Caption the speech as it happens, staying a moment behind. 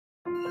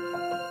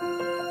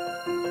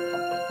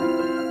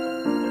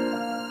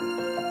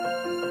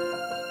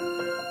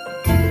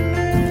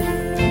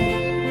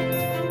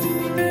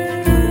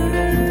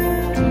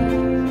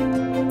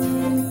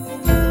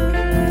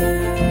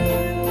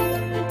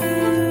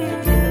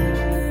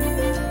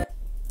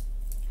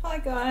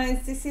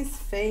guys, this is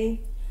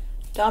Fee,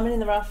 Diamond in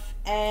the Rough,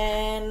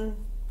 and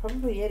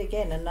probably yet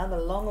again another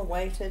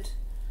long-awaited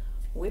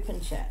whip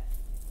and chat.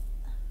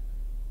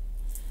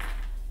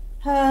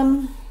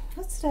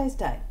 What's today's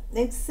date?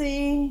 It's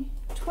the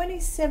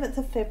 27th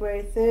of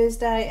February,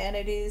 Thursday, and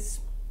it is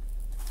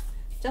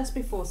just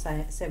before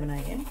 7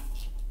 a.m.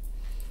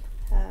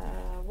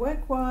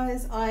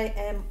 Work-wise,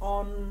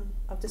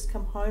 I've just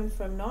come home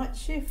from night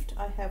shift.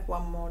 I have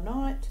one more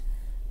night,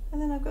 and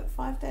then I've got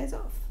 5 days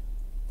off.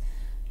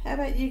 How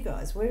about you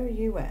guys? Where are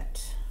you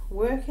at?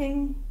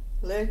 Working,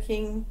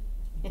 lurking,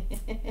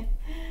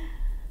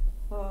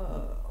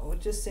 or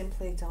just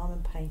simply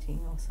diamond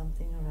painting or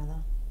something or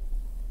other?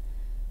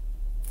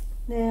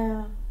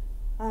 Now,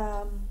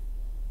 I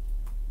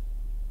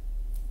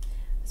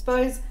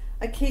suppose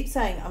I keep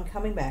saying I'm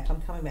coming back,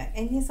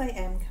 and yes, I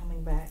am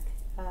coming back.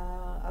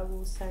 I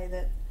will say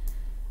that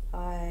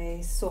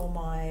I saw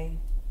my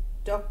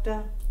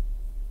doctor.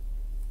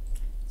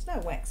 There's no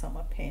wax on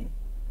my pen.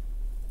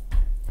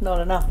 Not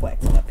enough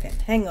wax on my pen.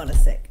 Hang on a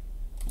sec.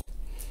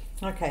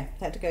 Okay,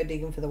 had to go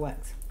digging for the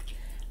wax.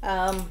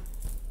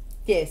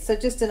 Yeah, so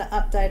just an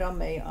update on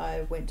me.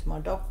 I went to my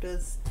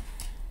doctor's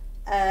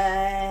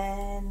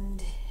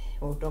and,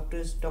 well,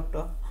 doctor,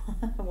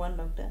 one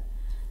doctor,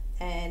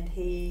 and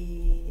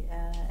he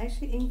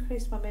actually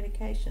increased my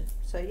medication.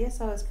 So yes,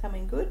 I was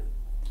coming good,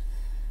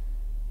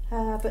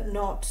 but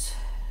not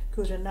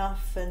good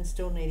enough, and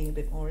still needing a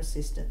bit more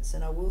assistance.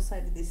 And I will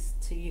say this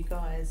to you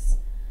guys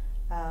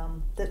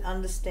that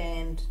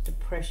understand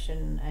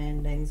depression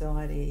and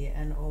anxiety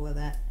and all of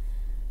that.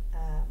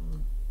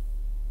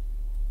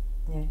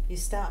 Yeah, you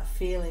start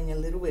feeling a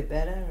little bit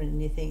better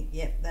and you think,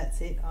 yep, that's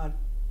it,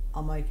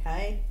 I'm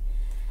okay.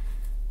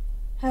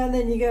 And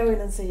then you go in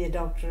and see your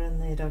doctor,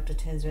 and the doctor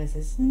turns around and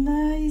says,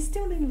 no, you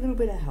still need a little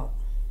bit of help.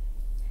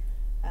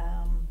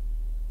 I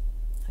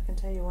can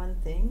tell you one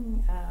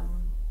thing, a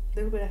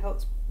little bit of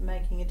help's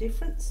making a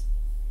difference.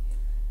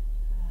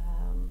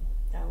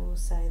 I will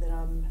say that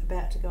I'm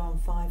about to go on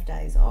 5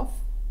 days off,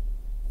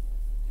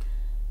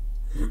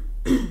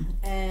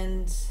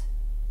 and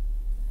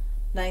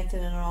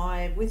Nathan and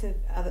I, with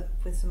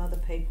some other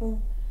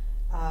people,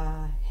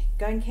 are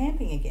going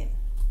camping again.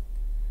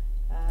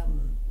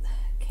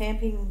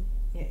 Camping,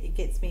 you know, it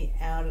gets me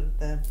out of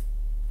the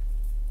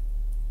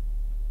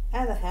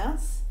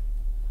house,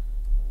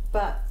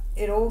 but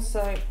it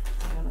also,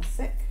 hang on a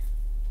sec,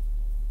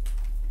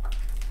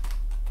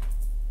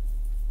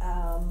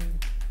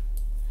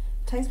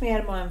 takes me out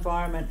of my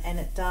environment, and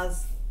it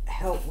does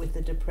help with the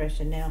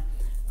depression. Now,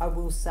 I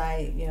will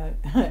say, you know,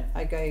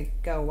 I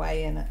go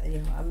away, and you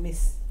know, I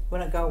miss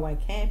when I go away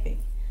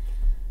camping.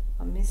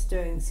 I miss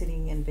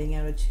sitting and being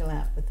able to chill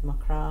out with my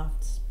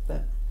crafts,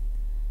 but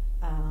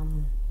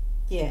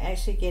yeah,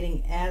 actually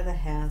getting out of the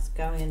house,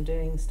 going and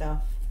doing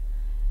stuff,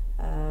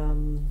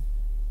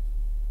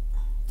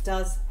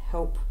 does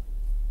help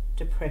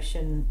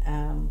depression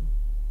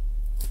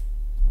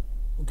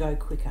go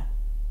quicker,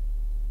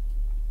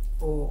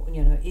 or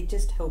you know, it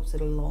just helps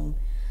it along.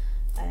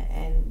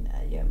 And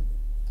yeah,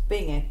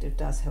 being active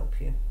does help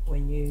you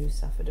when you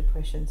suffer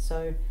depression.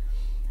 So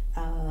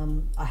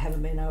I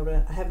haven't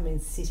been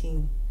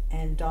sitting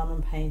and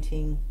diamond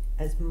painting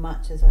as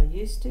much as I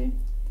used to,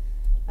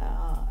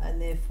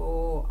 and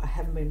therefore I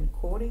haven't been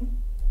recording,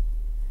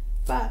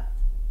 but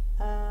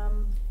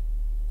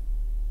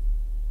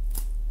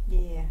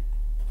yeah,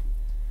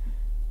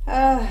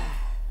 I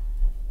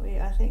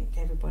think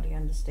everybody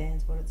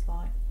understands what it's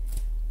like.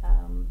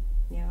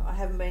 You know, I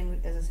haven't been,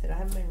 as I said, I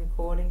haven't been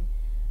recording,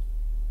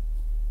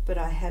 but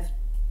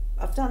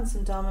I've done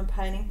some diamond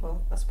painting.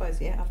 Well, I suppose,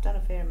 yeah, I've done a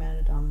fair amount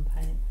of diamond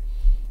painting,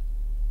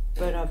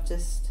 but I've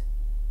just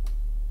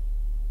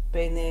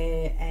been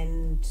there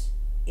and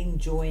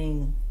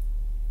enjoying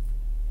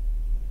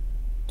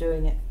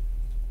doing it.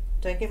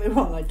 Don't get me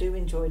wrong, I do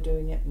enjoy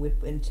doing it,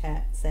 whip and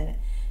chats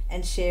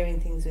and sharing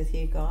things with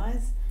you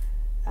guys,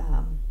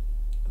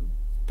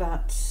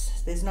 but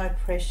there's no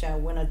pressure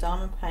when I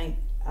diamond paint.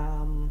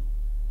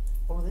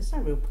 Well, there's no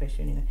real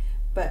pressure anyway,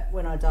 but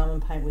when I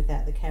diamond paint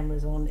without the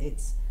cameras on,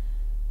 it's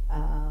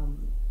I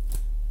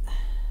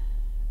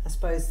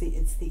suppose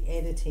it's the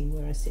editing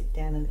where I sit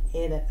down and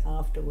edit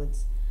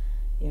afterwards.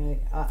 You know,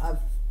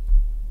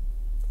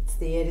 it's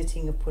the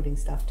editing of putting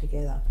stuff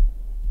together.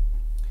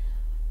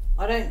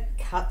 I don't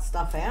cut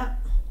stuff out.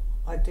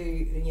 I do,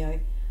 you know,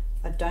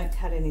 I don't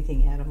cut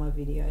anything out of my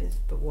videos,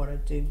 but what I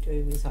do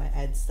is I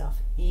add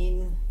stuff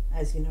in,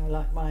 as you know,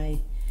 like my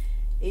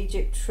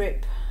Egypt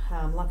trip,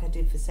 like I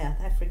did for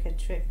South Africa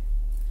trip.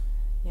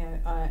 You know,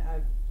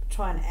 I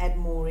try and add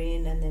more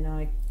in, and then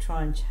I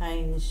try and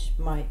change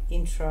my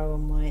intro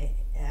and my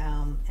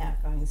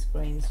outgoing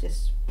screens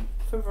just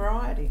for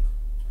variety.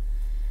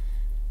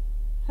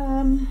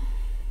 So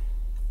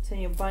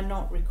you know, by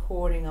not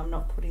recording, I'm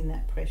not putting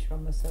that pressure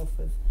on myself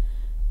of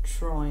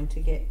trying to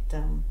get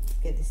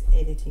this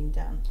editing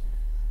done.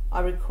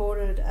 I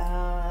recorded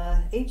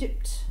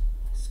Egypt,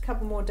 just a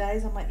couple more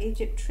days on my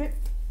Egypt trip,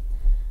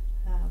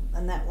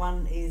 and that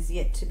one is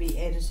yet to be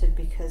edited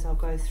because I'll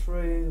go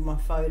through my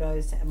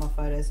photos to add my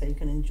photos so you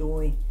can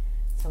enjoy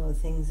some of the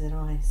things that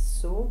I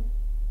saw.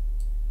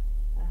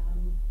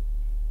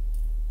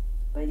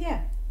 But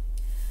yeah,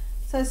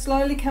 so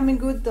slowly coming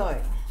good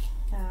though.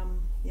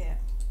 Yeah,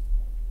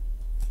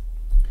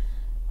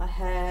 I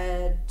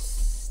had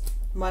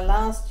my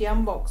last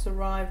Yum box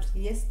arrived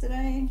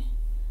yesterday.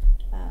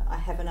 I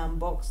haven't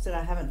unboxed it.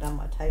 I haven't done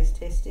my taste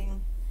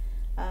testing.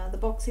 The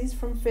box is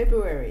from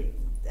February.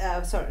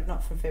 Sorry,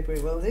 not from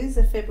February. Well, it is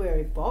a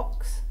February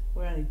box.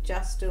 We're only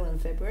just still in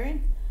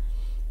February.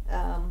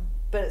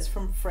 But it's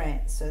from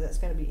France, so that's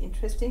going to be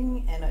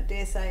interesting. And I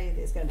dare say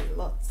there's going to be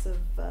lots of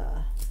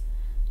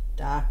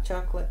dark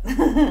chocolate.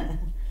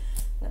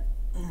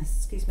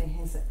 Excuse me,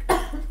 here's a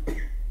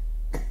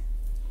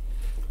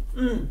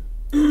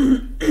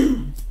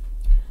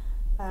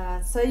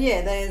so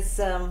yeah,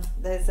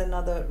 there's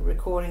another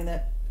recording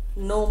that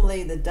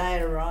normally the day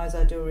it arrives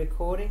I do a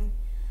recording,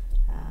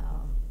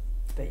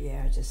 but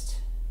yeah, I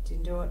just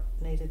didn't do it.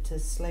 Needed to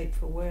sleep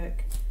for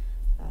work.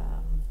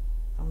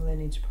 I'm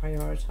learning to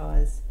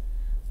prioritize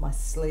my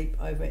sleep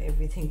over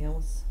everything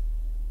else.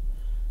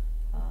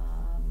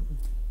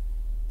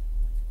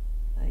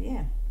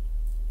 Yeah.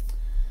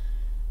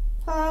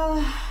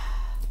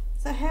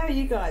 So how are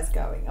you guys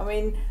going? I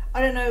mean,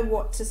 I don't know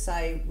what to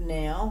say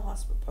now. I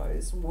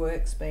suppose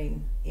work's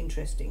been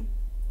interesting.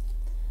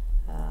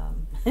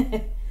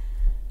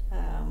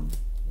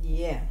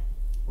 Yeah,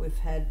 we've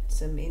had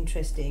some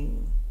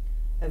interesting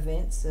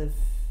events of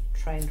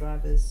train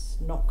drivers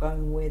not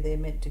going where they're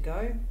meant to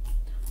go,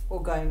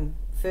 or going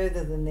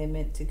further than they're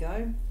meant to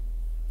go,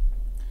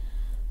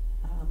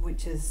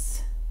 which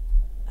is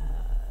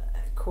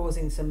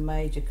causing some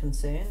major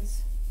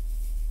concerns.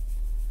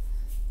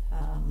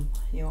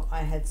 You know,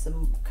 I had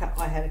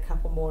a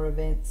couple more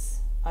events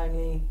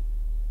only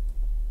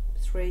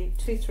 3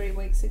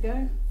 weeks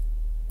ago.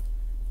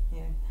 You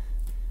know,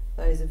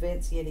 those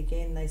events yet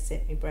again, they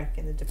set me back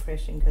in the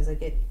depression, because I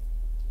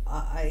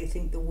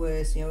think the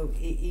worst, you know,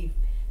 if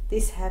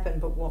this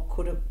happened, but what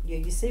could have,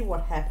 you see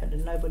what happened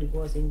and nobody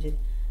was injured,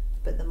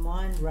 but the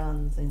mind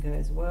runs and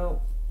goes,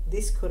 well,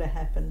 this could have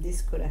happened,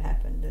 this could have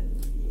happened,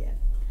 and yeah,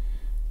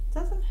 it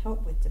doesn't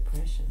help with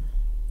depression,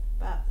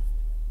 but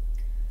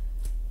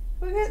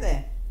we'll get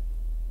there.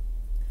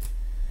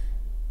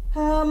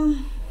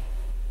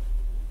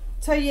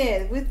 So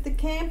yeah, with the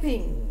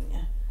camping,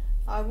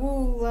 I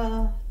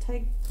will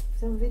take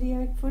some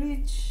video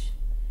footage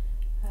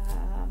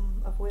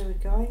of where we're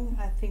going.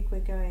 I think we're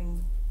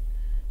going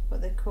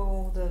what they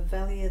call the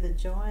Valley of the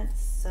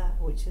Giants,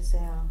 which is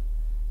our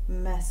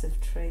massive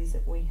trees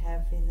that we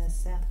have in the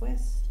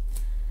southwest.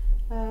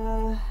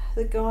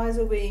 The guys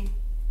will be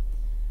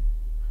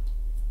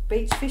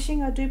beach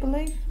fishing, I do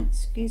believe.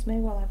 Excuse me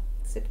while I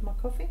sip my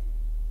coffee.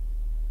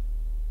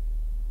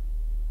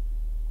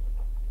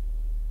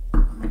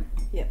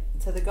 Yep,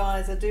 so the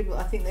guys, I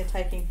think they're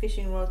taking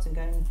fishing rods and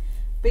going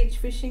beach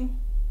fishing.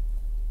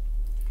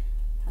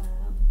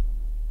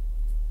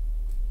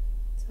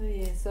 So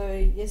yeah,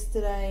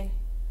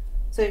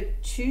 so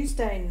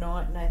Tuesday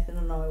night Nathan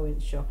and I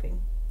went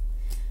shopping.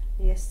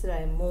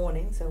 Yesterday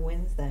morning, so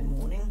Wednesday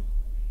morning,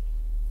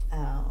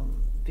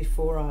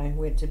 before I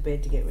went to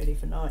bed to get ready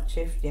for night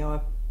shift, you know,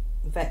 I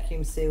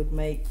vacuum sealed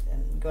meat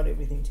and got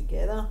everything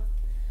together,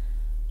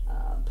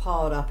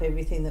 piled up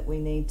everything that we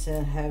need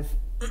to have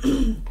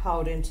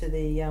piled into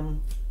the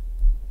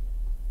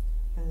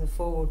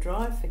four-wheel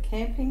drive for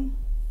camping.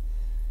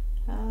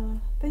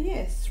 But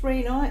yeah,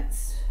 3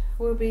 nights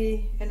we'll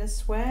be in a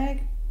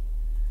swag.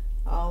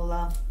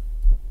 I'll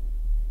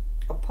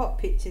pop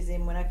pictures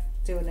in when I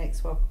do a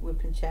next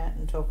WIP and chat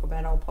and talk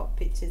about. I'll pop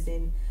pictures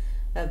in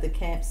of the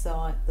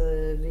campsite,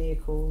 the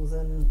vehicles,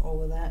 and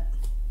all of that,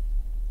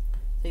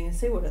 so you can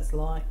see what it's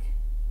like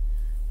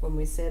when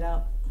we set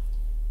up.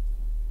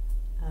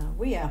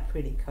 We are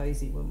pretty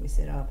cozy when we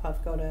set up.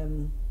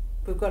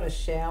 We've got a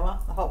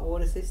shower, a hot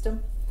water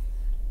system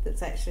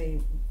that's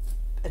actually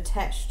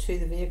attached to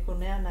the vehicle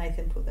now.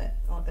 Nathan put that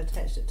on,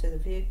 attached it to the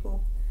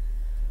vehicle.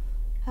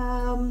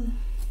 But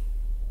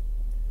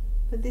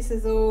this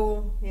is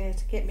all, yeah,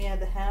 to get me out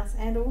of the house,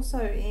 and also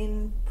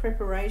in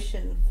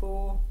preparation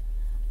for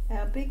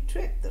our big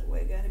trip that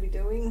we're going to be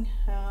doing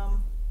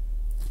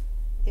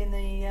in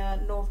the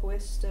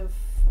northwest of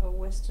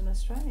Western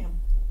Australia,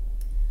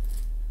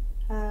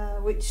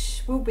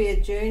 which will be a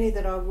journey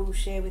that I will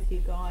share with you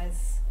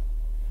guys.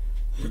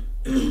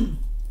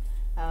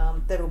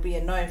 That'll be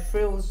a no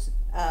frills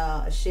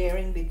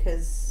sharing,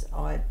 because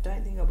I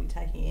don't think I'll be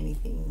taking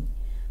anything.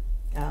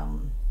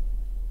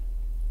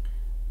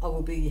 I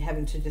will be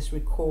having to just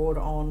record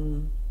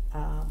on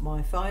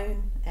my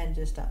phone and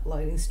just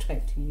uploading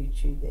straight to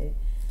YouTube there.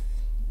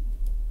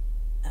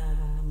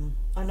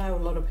 I know a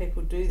lot of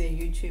people do their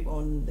YouTube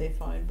on their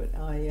phone, but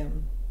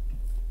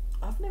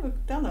I've never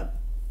done it.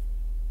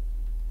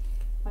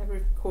 I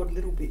record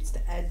little bits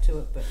to add to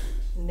it, but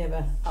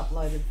never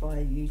uploaded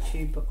via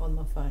YouTube on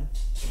my phone.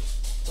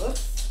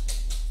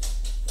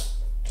 Whoops.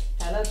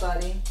 Hello,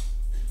 buddy.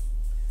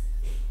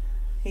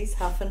 He's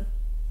huffing.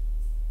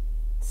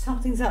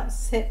 Something's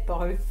upset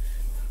Bo.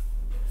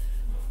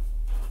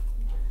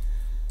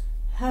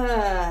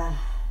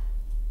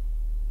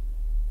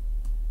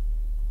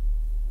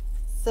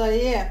 So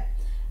yeah,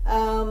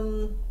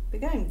 we're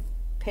going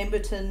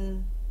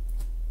Pemberton.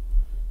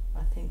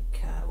 I think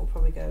we'll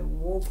probably go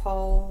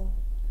Walpole.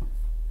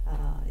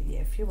 Yeah,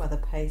 a few other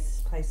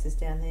places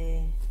down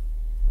there.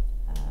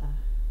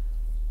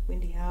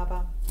 Windy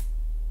Harbour.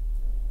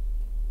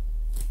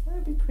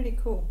 That'd be pretty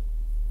cool.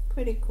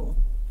 Pretty cool.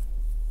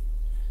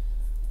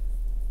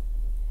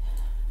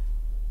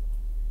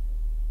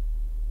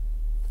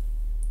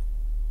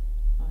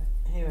 Right,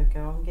 here we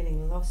go. I'm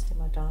getting lost in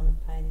my diamond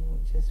painting,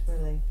 which is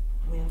really,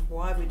 you know,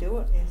 why we do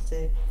it is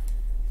to,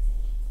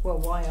 well,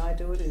 why I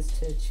do it is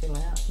to chill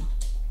out,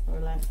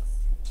 relax.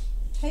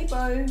 Hey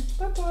Bo,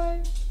 bye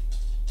bye.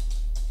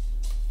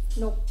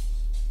 Nope,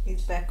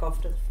 he's back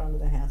off to the front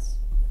of the house.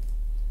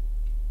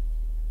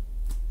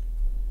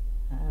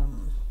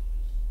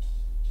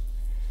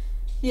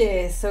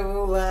 Yeah,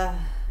 so we'll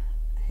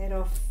head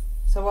off.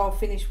 So I'll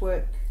finish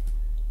work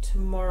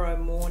tomorrow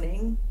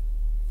morning,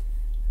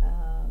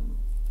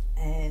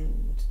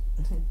 and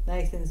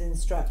Nathan's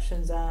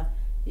instructions are: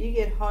 you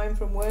get home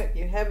from work,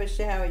 you have a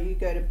shower, you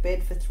go to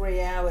bed for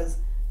 3 hours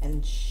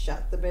and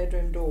shut the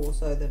bedroom door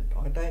so that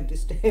I don't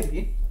disturb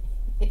you.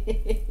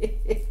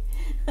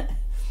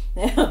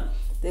 Now,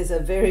 there's a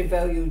very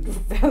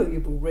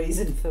valuable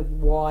reason for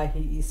why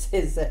he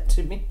says that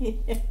to me.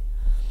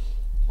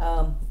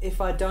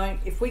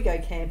 If we go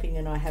camping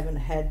and I haven't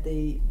had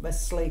a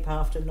sleep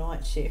after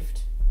night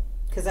shift,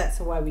 because that's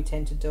the way we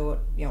tend to do it.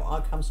 You know, I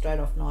come straight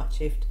off night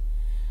shift,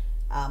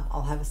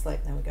 I'll have a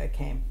sleep, then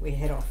we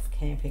head off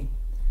camping.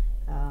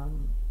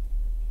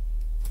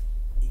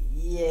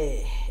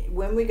 Yeah,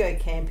 when we go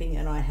camping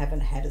and I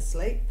haven't had a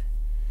sleep,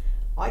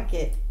 I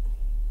get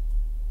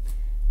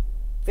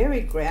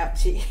very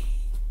grouchy,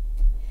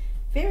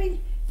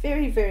 very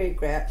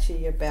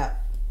grouchy about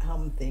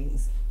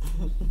things,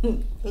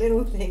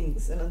 little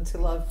things, and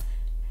until I've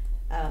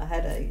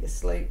had a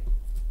sleep,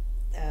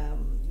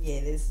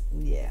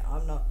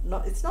 I'm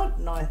not. It's not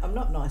nice. I'm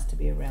not nice to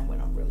be around when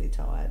I'm really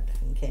tired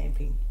and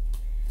camping.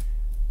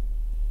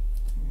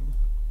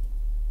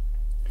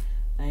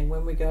 And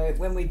when we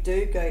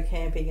do go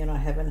camping and I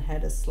haven't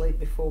had a sleep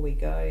before we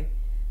go,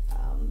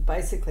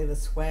 basically the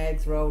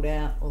swag's rolled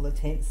out or the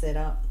tent set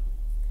up,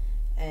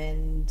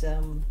 and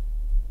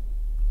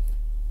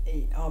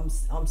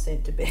I'm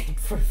sent to bed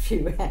for a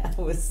few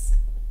hours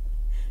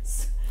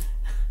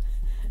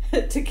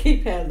to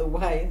keep out of the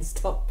way and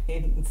stop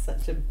being in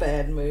such a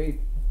bad mood.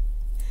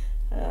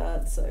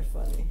 It's so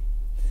funny.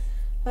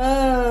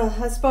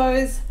 I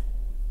suppose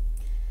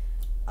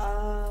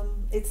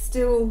it's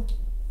still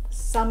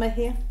summer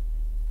here,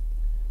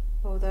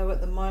 although at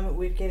the moment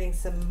we're getting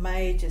some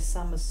major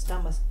summer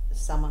storms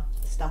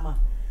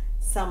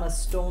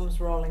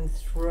rolling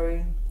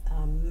through.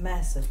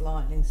 Massive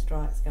lightning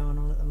strikes going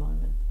on at the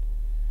moment.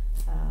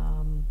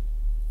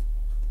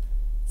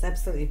 It's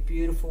absolutely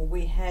beautiful.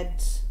 We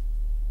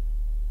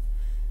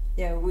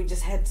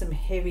just had some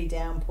heavy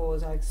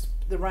downpours.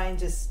 The rain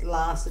just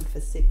lasted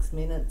for 6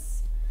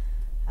 minutes,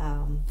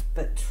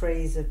 but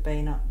trees have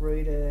been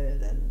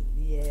uprooted, and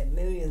yeah,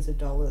 millions of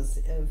dollars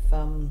of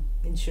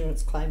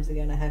insurance claims are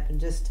going to happen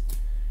just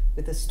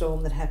with the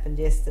storm that happened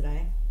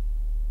yesterday.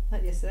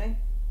 Not yesterday.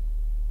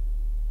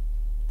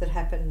 That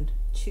happened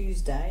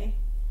Tuesday,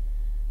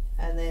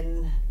 and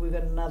then we've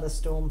got another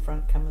storm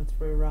front coming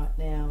through right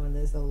now, and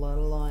there's a lot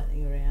of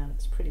lightning around.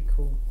 It's pretty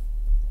cool.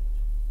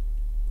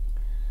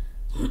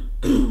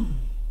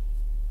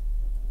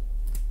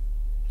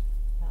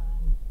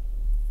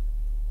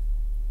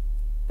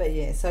 But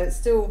yeah, so it's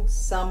still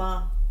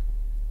summer,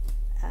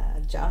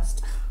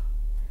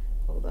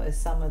 although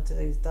summer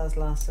does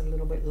last a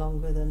little bit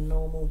longer than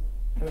normal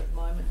at the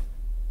moment,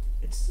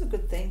 which is a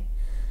good thing.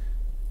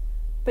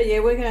 But yeah,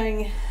 we're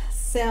going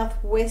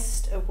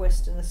southwest of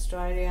Western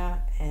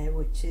Australia,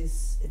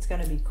 it's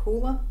going to be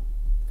cooler,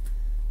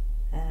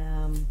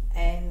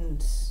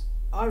 and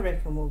I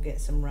reckon we'll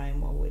get some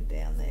rain while we're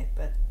down there,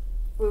 but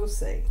we'll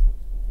see.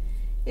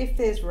 If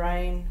there's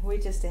rain, we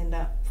just end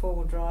up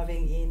forward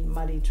driving in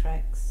muddy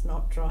tracks,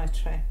 not dry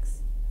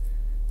tracks,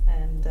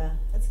 and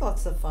it's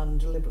lots of fun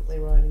deliberately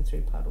riding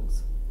through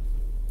puddles.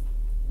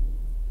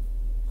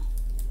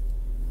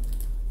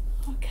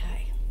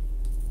 Okay.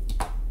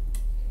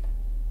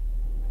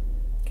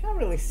 Can't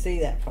really see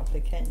that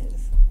properly, can you?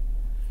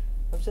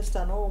 I've just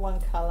done all one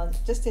colour,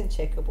 just in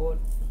checkerboard.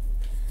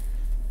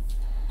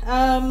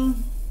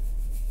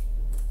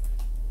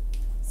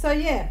 So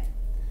yeah,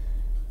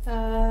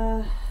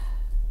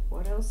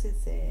 what else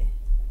is there?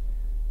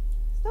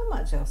 There's not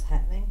much else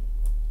happening.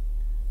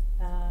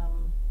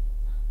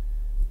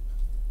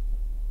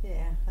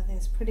 Yeah, I think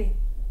it's pretty.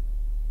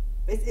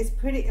 It's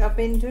pretty.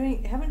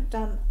 Haven't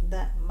done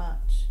that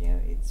much. You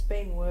know, it's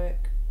been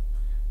work.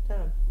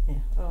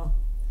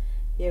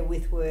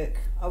 With work,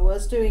 I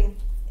was doing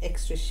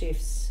extra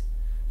shifts.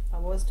 I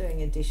was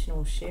doing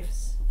additional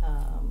shifts,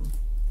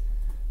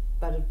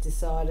 but I've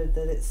decided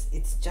that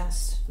it's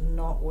just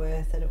not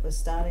worth it. It was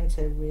starting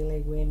to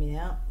really wear me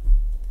out.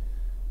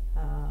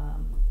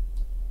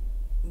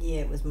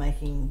 It was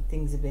making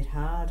things a bit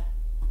hard.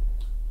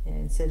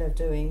 instead of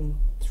doing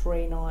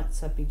 3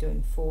 nights, I'd be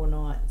doing 4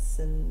 nights,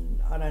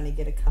 and I'd only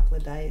get a couple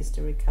of days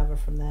to recover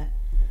from that.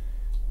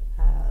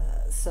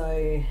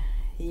 So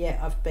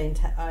yeah,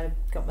 I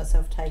got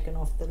myself taken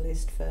off the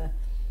list for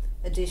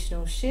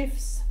additional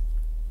shifts,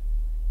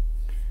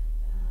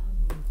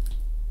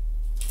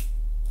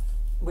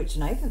 which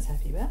Nathan's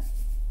happy about.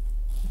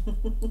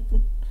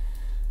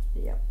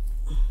 Yep.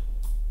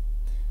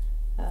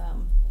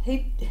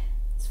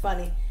 It's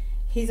funny.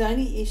 His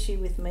only issue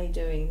with me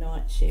doing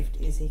night shift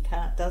is he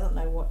doesn't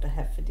know what to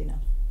have for dinner.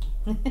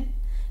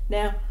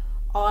 Now,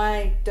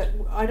 I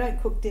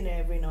don't cook dinner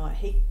every night.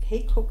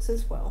 He cooks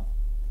as well,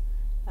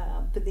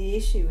 but the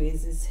issue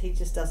is he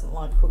just doesn't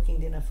like cooking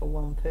dinner for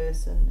one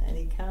person, and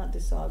he can't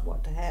decide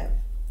what to have.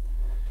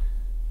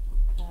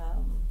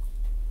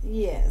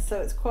 Yeah,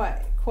 so it's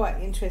quite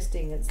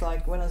interesting. It's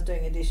like when I was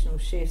doing additional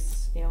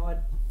shifts, you know,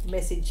 I'd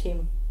message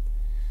him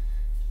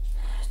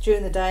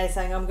during the day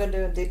saying I'm going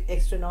to do an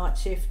extra night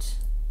shift,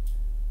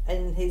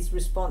 and his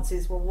response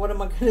is, well, what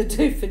am I going to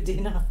do for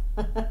dinner?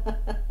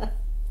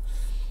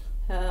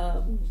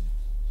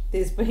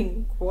 There's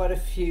been quite a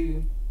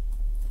few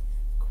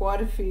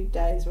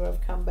days where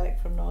I've come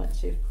back from night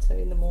shift, so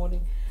in the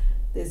morning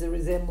there's a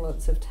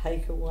resemblance of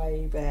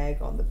takeaway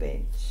bag on the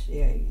bench.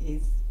 You know,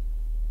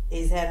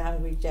 he's had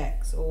Hungry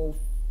Jacks, or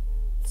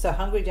so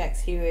Hungry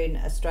Jacks here in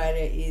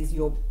Australia is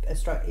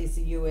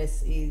the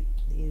US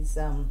is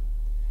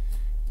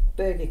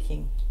Burger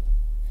King,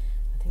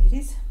 I think it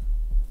is.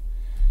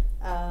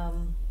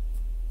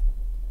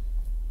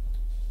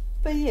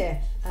 But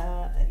yeah,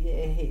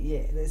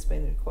 there's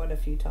been quite a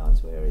few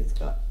times where he's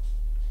got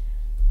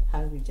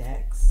Hungry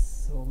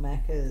Jacks or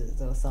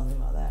Macca's or something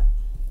like that,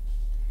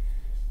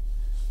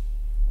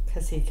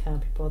 because he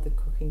can't be bothered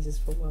cooking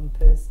just for one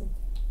person.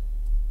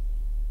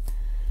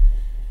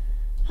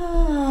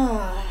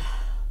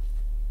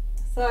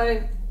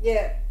 So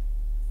yeah,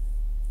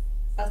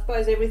 I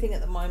suppose everything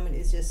at the moment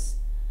is just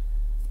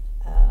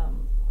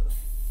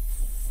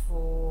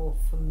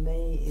for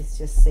me is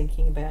just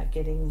thinking about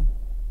getting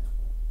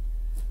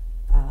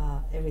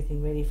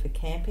everything ready for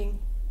camping.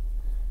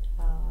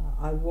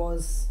 I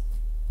was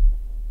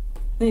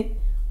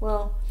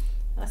well,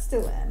 I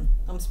still am.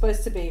 I'm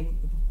supposed to be,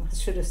 I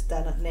should have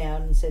done it now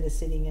instead of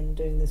sitting and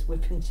doing this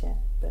whip and chat,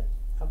 but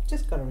I've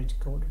just got to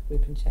record a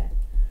whip and chat.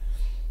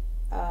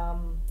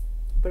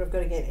 But I've got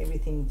to get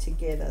everything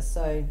together.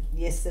 So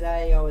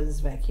yesterday I was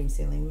vacuum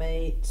sealing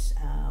meat,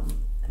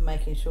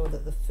 making sure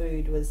that the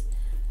food was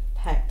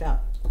packed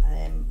up,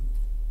 and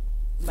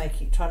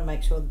trying to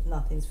make sure that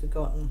nothing's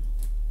forgotten.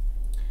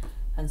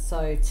 And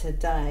so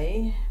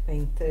today,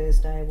 being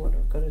Thursday, what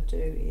I've got to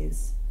do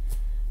is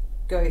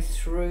go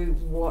through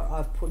what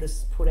I've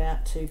put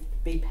out to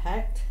be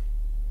packed,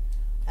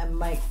 and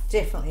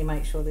definitely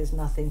make sure there's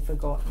nothing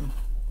forgotten.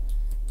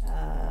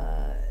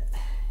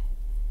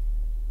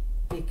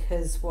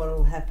 Because what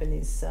will happen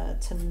is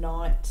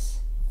tonight,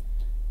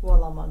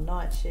 while I'm on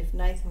night shift,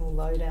 Nathan will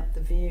load up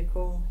the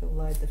vehicle. He'll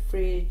load the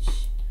fridge,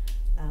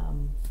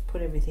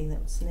 put everything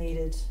that's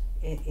needed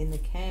in the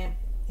camp,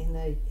 in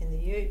the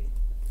ute,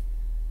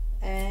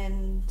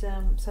 and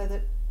so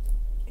that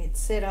it's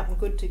set up and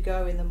good to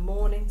go in the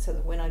morning, so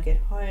that when I get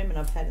home and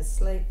I've had a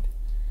sleep,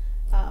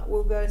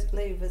 we'll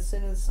leave as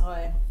soon as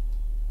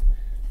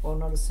well,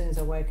 not as soon as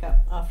I wake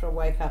up. After I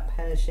wake up,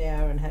 had a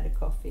shower and had a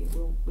coffee,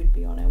 we'd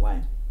be on our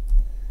way.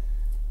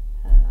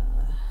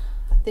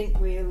 I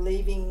think we're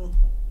leaving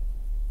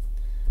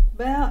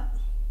about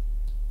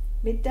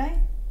midday,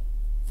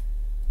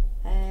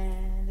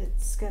 and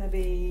it's going to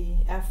be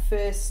our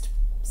first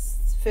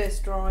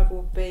drive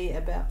will be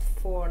about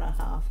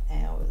 4.5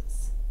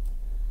 hours.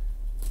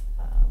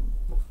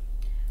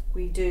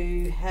 We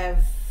do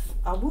have,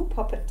 I will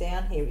pop it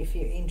down here if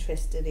you're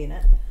interested in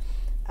it.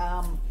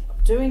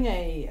 Doing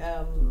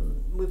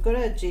we've got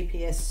a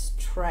GPS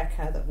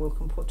tracker that we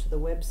can put to the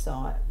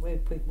website where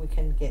we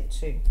can get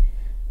to.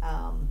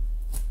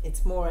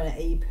 It's more an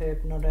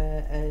EPIRB, not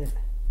a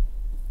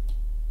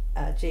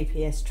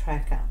GPS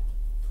tracker.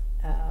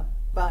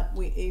 But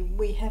we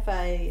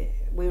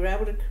were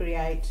able to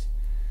create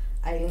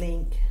a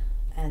link,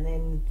 and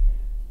then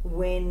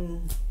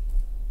when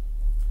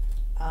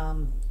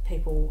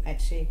people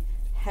actually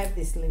have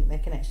this link, they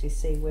can actually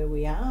see where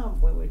we are,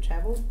 where we've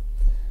travelled.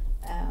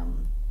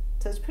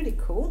 So it's pretty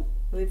cool.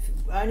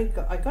 I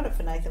got it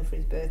for Nathan for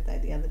his birthday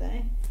the other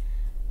day.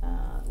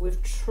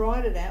 We've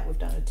tried it out. We've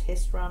done a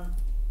test run.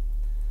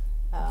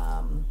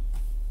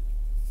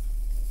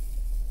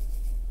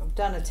 I've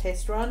done a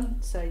test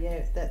run, so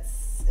yeah,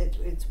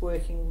 it's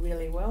working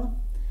really well.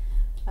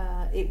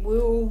 It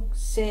will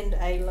send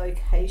a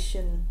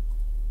location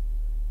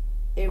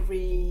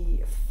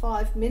every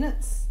 5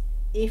 minutes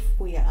if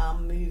we are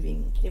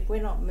moving. If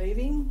we're not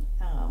moving,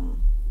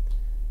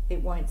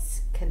 it won't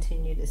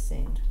continue to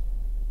send.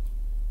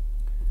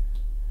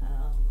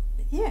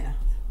 Yeah,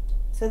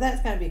 so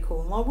that's going to be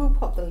cool. And I will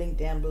pop the link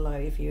down below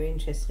if you're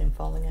interested in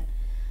following it,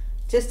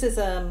 just as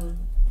an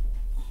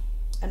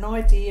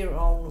idea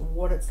on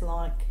what it's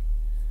like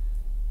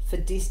for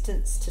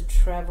distance to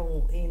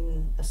travel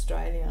in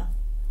Australia.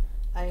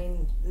 I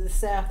mean, the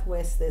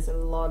southwest, there's a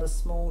lot of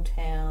small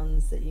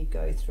towns that you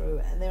go through,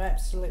 and they're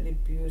absolutely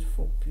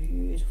beautiful,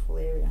 beautiful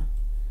area.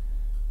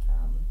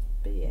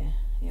 But yeah,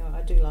 you know,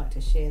 I do like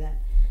to share that,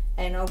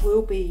 and I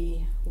will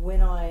be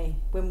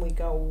when we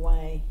go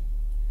away,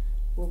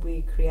 we'll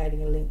be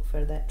creating a link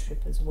for that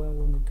trip as well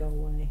when we go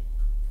away.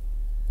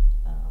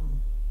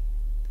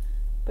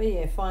 But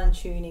yeah, fine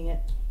tuning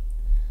it.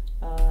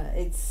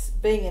 It's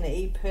being an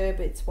EPUB.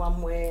 It's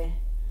one where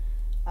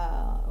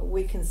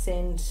we can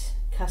send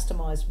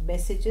customized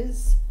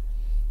messages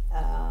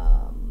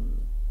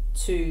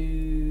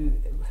to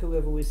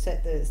whoever we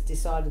set that's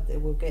decided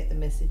that we'll get the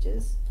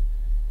messages.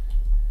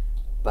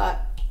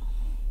 But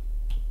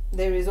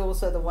there is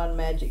also the one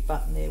magic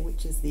button there,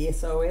 which is the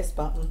SOS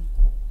button,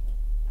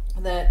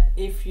 that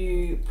if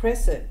you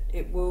press it,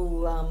 it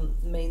will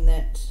mean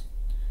that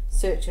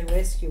search and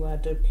rescue are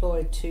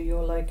deployed to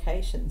your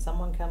location.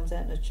 Someone comes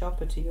out in a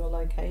chopper to your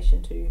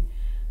location to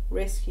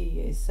rescue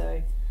you.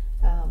 So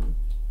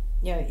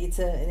you know, it's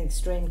an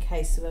extreme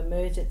case of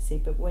emergency,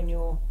 but when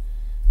you're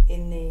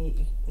in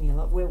the, you know,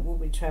 like we'll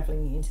be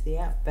travelling into the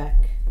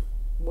outback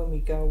when we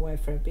go away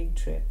for a big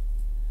trip,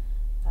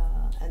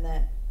 and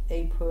that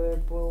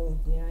EPUB will,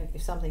 you know,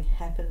 if something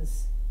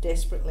happens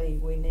desperately,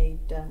 we need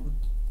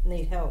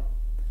help,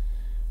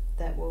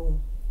 that will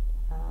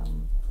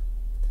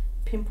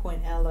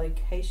pinpoint our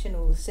location,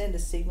 or send a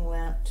signal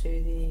out to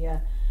the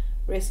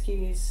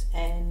rescues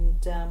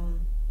and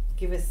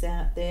give us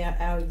out there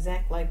our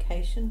exact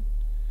location.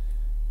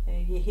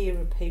 You hear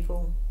of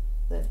people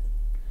that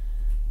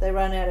they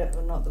run out of,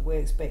 well, not that we're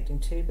expecting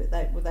to, but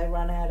they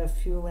run out of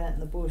fuel out in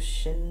the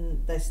bush,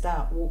 and they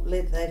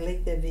they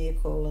leave their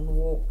vehicle and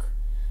walk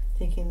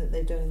thinking that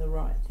they're doing the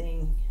right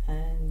thing,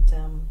 and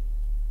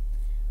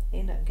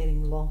end up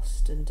getting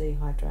lost and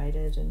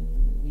dehydrated,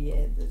 and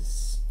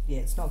it's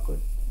not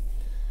good.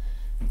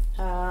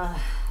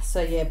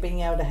 So yeah,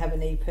 being able to have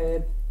an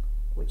EPUB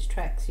which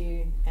tracks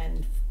you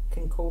and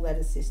can call that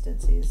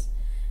assistance is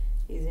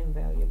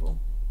invaluable.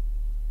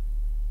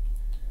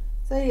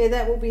 So yeah,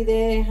 that will be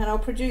there, and I'll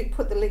put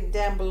the link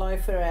down below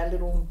for our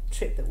little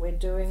trip that we're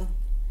doing.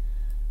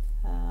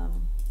 I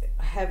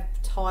have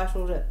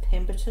titled it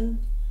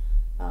Pemberton,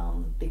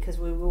 because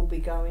we will be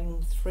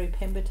going through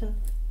Pemberton.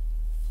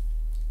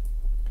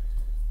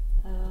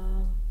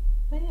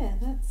 But yeah,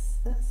 that's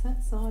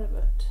that side of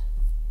it.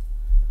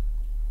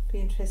 Be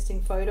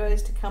interesting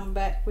photos to come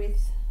back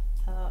with.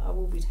 I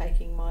will be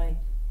taking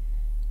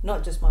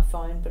not just my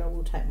phone, but I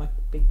will take my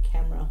big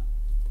camera,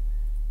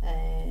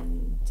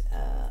 and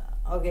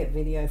I'll get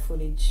video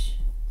footage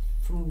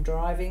from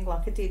driving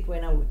like I did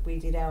when we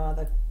did our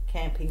other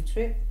camping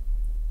trip.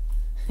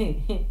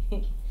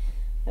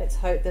 Let's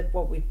hope that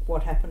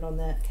what happened on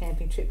that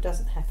camping trip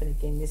doesn't happen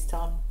again this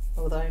time,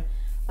 although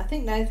I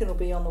think Nathan will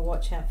be on the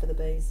watch out for the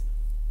bees.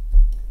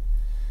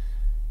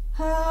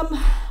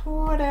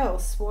 What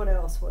else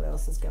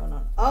is going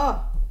on?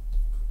 Oh,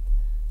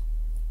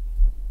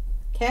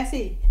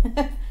 Cassie.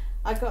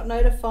 I got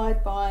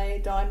notified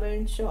by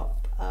DIYMoon shop.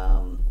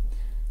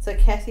 So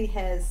Cassie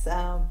has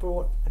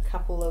brought a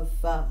couple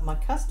of my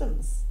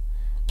customs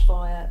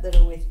that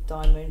are with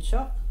DIYMoon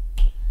shop,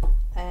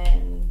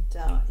 and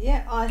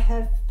yeah, I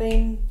have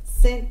been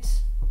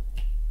sent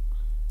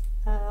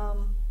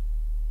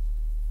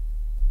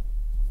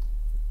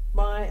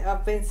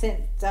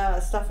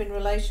stuff in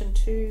relation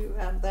to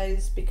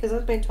those, because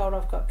I've been told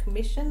I've got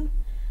commission.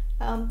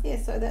 Yeah,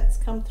 so that's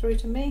come through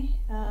to me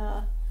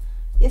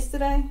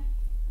yesterday.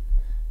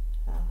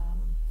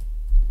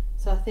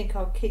 So I think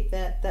I'll keep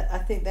that. I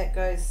think that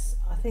goes.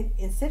 I think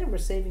instead of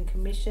receiving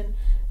commission,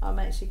 I'm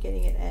actually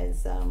getting it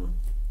as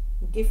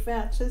gift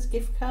vouchers,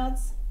 gift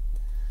cards,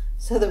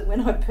 so that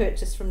when I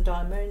purchase from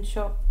DIYMoon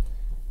shop,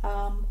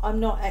 I'm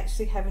not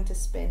actually having to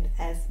spend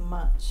as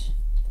much,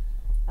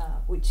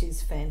 which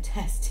is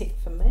fantastic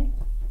for me.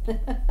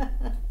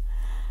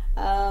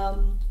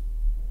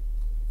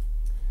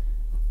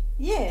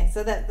 Yeah,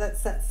 so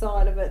that's that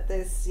side of it.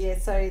 There's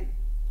so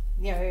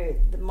you know,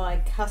 my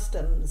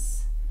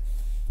customs.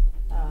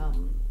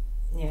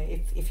 You know,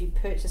 if you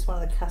purchase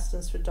one of the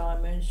customs for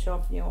DIYMoon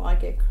shop, you know, I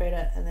get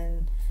credit, and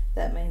then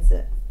that means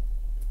that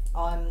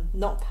I'm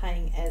not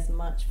paying as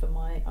much for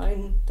my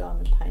own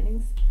diamond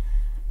paintings.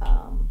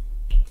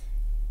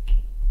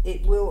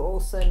 It will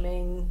also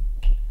mean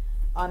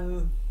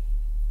I'm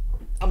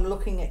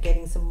looking at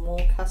getting some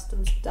more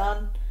customs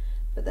done,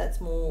 but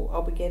that's more,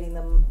 I'll be getting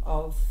them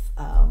of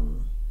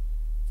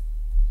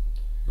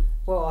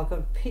well, I've got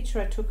a picture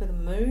I took of the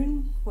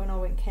moon when I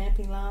went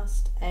camping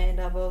last, and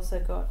I've also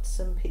got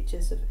some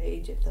pictures of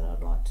Egypt that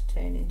I'd like to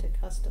turn into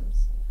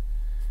customs.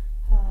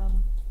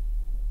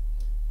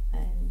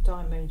 And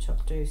DIYMoon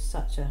shop do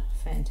such a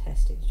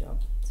fantastic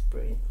job. It's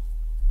brilliant.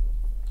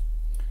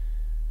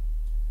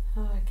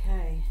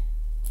 Okay.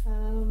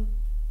 So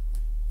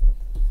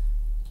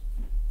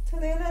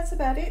there, that's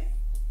about it.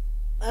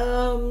 I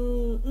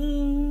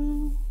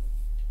don't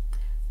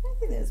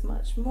think there's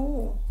much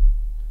more.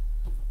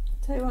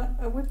 Tell you what,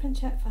 a WIP and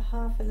chat for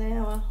half an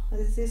hour.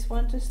 Is this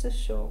one just a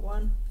short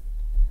one?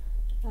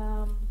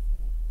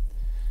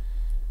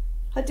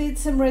 I did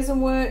some resin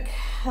work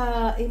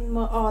in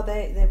my, oh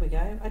there we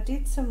go, I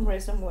did some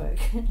resin work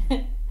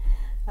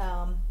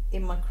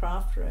in my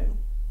craft room,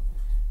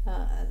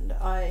 and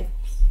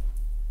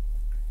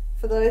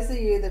for those of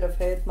you that have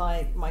heard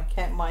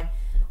my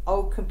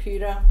old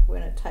computer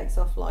when it takes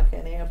off like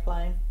an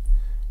airplane,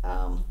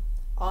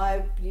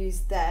 I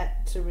used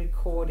that to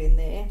record in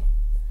there,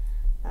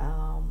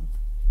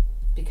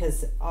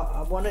 because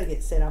I wanted to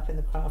get set up in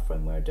the craft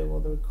room where I do all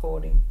the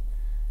recording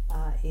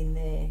in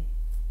there.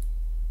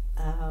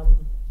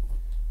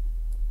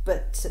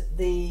 But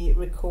the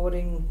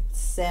recording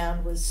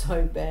sound was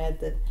so bad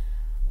that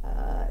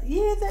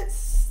yeah,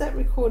 that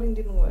recording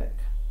didn't work.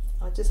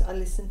 I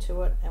listened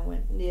to it and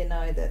went, yeah, no,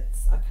 I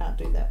can't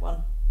do that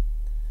one.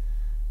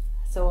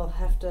 So I'll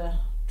have to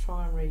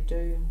try and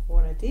redo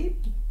what I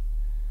did,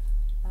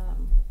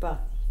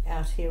 but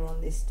out here on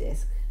this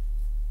desk.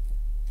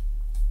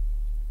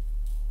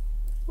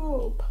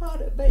 Oh,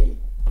 pardon me.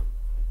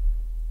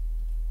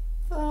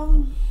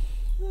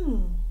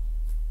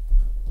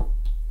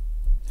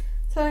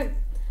 So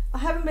I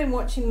haven't been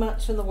watching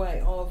much in the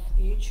way of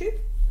YouTube.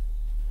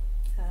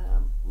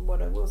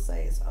 What I will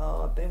say is,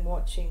 I've been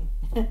watching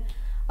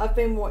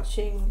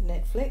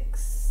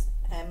Netflix,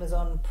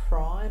 Amazon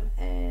Prime,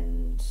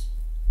 and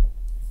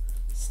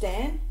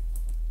Stan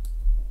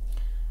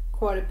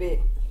quite a bit.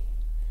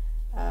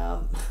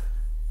 Now,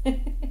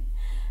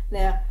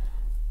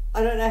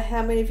 I don't know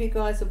how many of you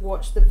guys have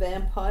watched The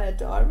Vampire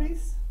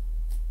Diaries.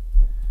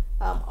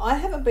 I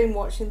haven't been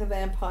watching The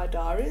Vampire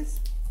Diaries.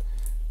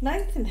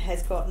 Nathan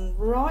has gotten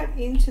right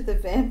into The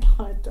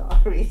Vampire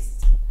Diaries,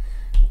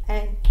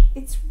 and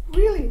it's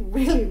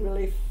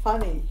really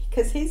funny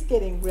because he's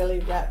getting really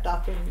wrapped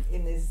up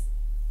in this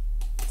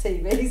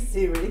TV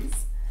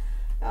series.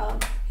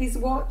 He's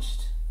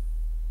watched,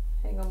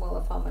 hang on while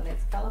I find my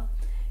next colour,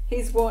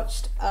 he's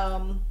watched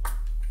I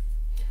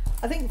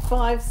think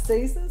 4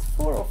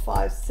 or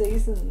 5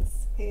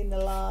 seasons in the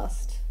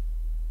last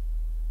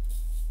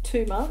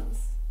 2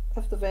 months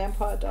of The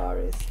Vampire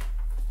Diaries,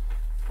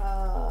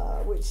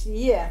 which,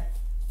 yeah,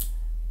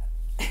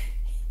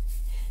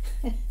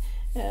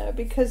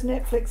 because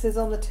Netflix is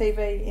on the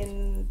TV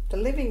in the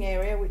living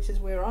area, which is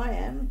where I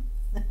am,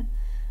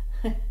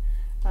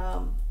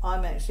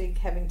 I'm actually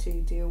having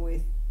to deal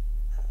with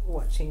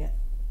watching it.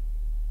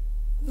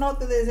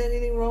 Not that there's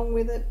anything wrong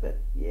with it, but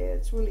yeah,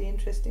 it's really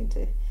interesting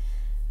to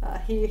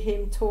hear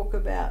him talk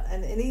about,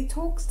 and he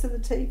talks to the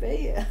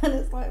TV, and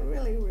it's like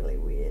really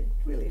weird,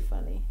 really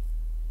funny.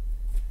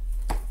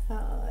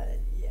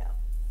 Yeah.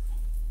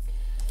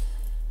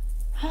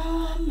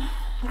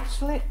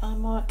 Actually, I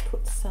might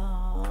put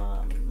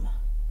some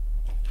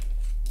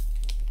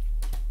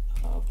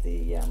of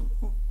the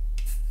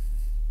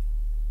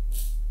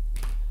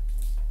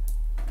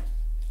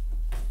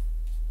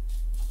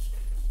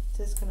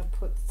just going to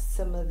put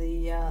some of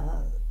the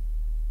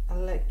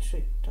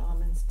electric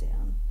diamonds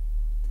down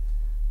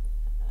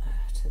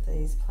to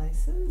these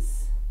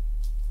places.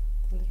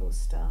 The little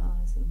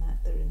stars and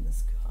that, they're in the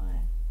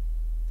sky.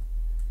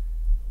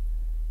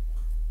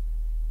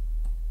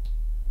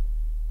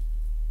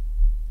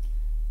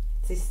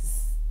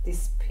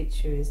 This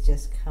picture is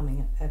just coming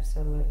up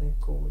absolutely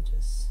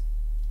gorgeous.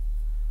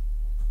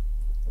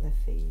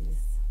 Leafies.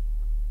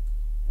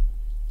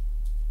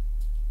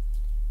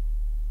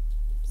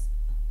 Oops.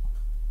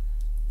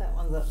 That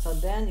one's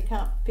upside down. You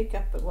can't pick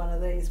up at one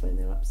of these when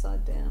they're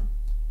upside down.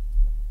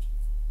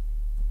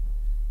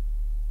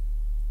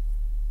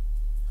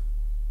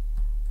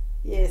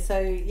 Yeah, so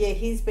yeah,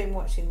 he's been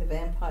watching The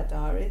Vampire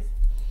Diaries,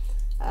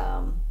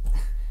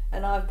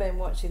 and I've been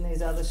watching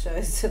these other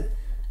shows.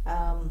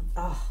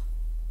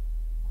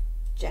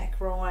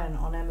 Jack Ryan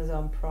on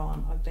Amazon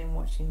Prime. I've been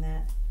watching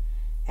that,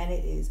 and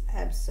it is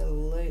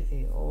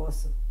absolutely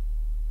awesome.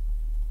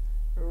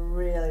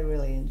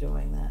 Really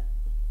enjoying that.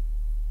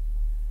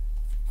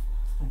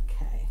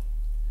 Okay,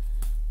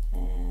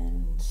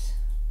 and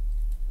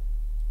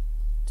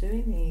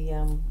doing the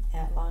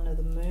outline of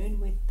the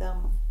moon with the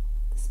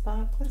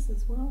sparklers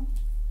as well.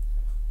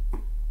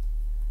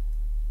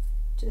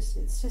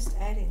 It's just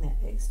adding that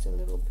extra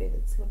little bit.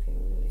 It's looking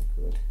really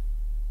good.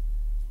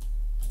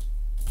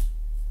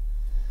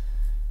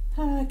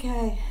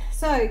 Okay,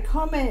 so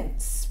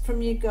comments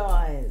from you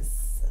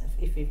guys,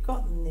 if you've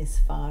gotten this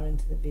far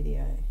into the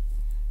video.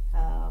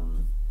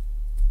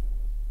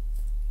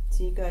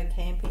 Do you go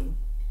camping?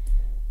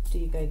 Do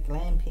you go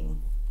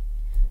glamping?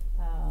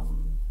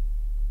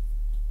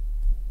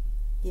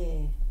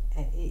 Yeah,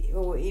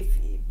 or if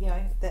you know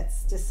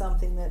that's just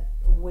something that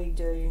we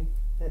do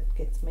that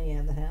gets me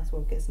out of the house,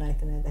 well, gets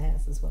Nathan out of the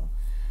house as well.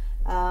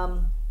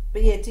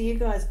 But yeah, do you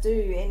guys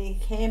do any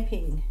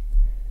camping?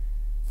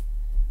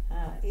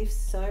 If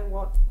so,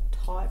 what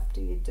type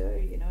do you do?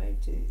 You know,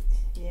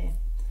 yeah.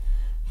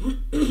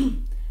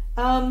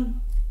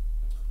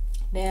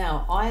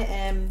 Now I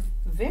am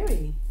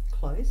very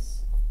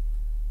close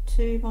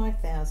to my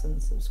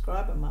 1,000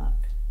 subscriber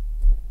mark,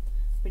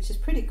 which is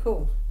pretty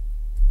cool.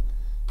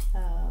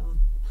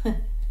 For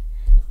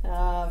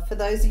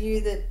those of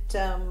you that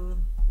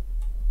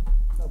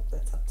oh,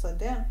 that's upside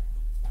down.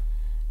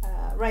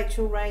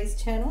 Rachel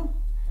Ray's channel.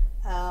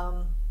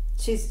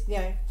 She's, you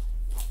know,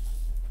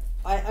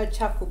 I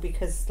chuckle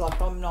because,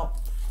 like, I'm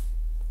not,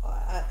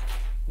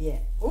 yeah,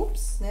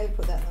 oops, nearly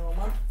put that in the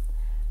wrong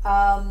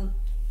one.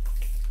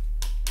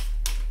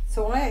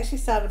 So I actually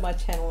started my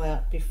channel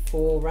out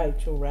before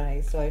Rachel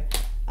Ray, so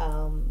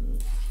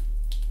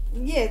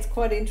yeah, it's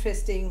quite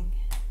interesting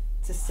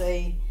to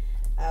see,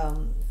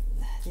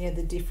 you know,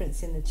 the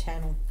difference in the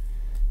channel.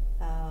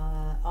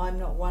 I'm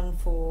not one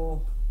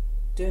for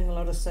doing a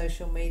lot of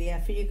social media.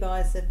 For you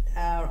guys that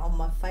are on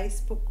my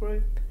Facebook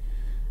group,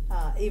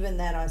 even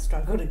that I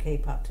struggle to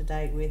keep up to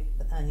date with,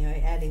 you know,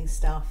 adding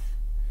stuff.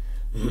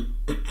 But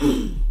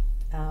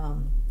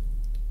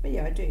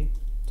yeah, I do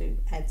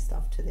add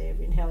stuff to there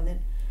every now and then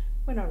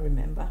when I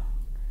remember.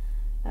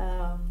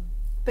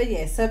 But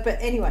yeah,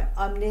 but anyway,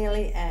 I'm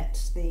nearly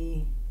at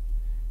the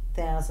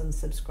 1,000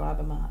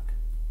 subscriber mark.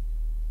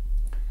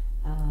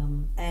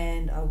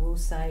 And I will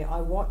say,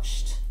 I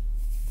watched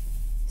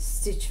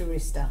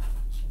Stitcherista.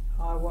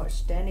 I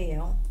watched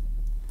Danielle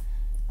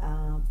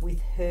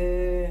with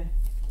her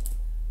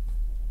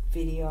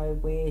video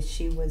where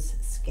she was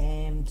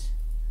scammed.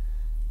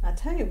 I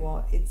tell you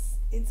what, it's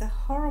a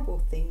horrible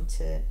thing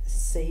to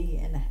see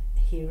and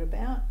hear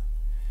about,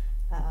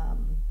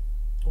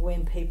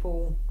 when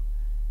people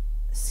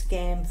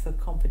scam for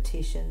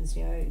competitions.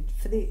 You know,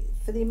 for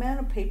the amount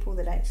of people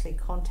that actually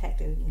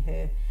contacted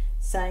her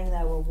saying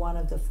they were one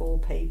of the 4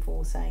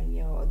 people, saying,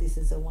 you know, oh, this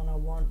is the one I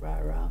want, rah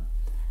rah.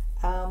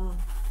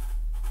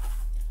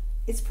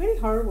 It's pretty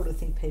horrible to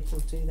think people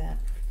do that.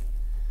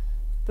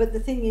 But the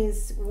thing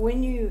is,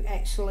 when you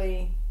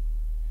actually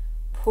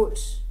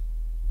put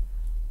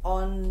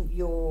on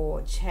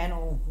your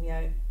channel, you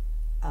know,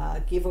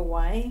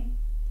 giveaway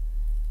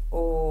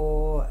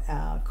or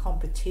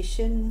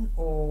competition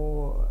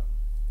or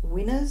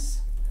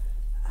winners,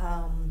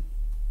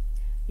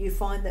 you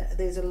find that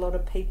there's a lot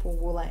of people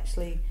will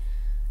actually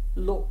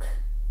look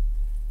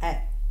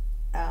at,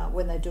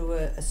 when they do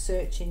a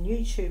search in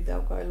YouTube,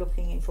 they'll go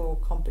looking for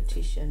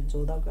competitions,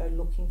 or they'll go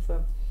looking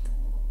for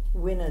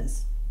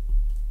winners,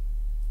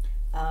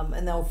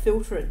 and they'll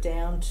filter it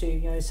down to,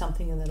 you know,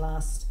 something in the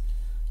last,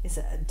 is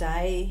it a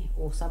day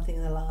or something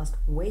in the last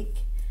week,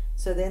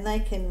 so then they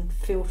can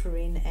filter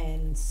in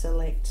and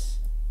select,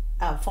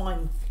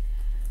 find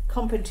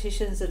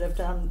competitions that have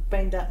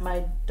been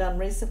done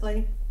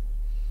recently.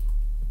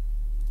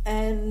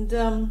 And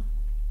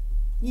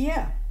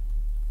yeah,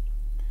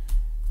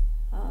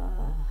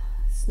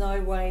 there's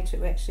no way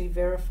to actually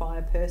verify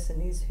a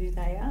person is who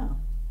they are,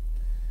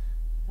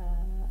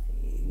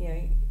 you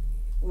know,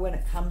 when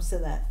it comes to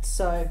that.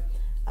 So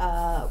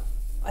I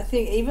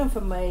think even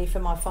for me, for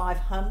my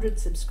 500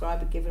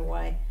 subscriber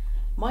giveaway,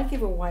 my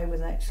giveaway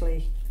was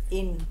actually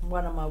in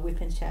one of my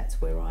WIP and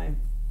chats where I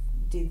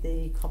did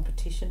the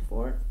competition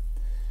for it.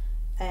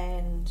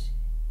 And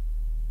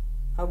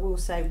I will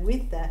say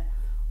with that,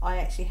 I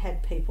actually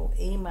had people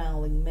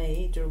emailing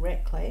me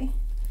directly,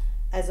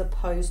 as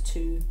opposed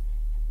to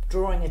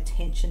drawing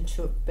attention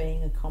to it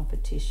being a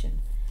competition,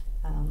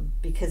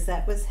 because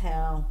that was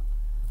how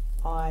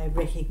I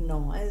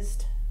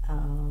recognised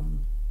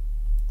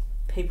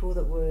people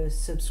that were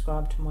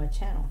subscribed to my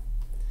channel,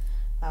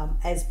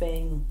 as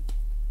being,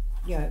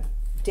 you know,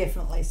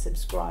 definitely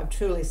subscribed,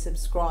 truly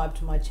subscribed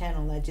to my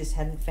channel. They just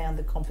hadn't found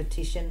the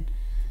competition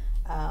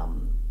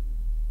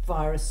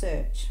via a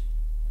search.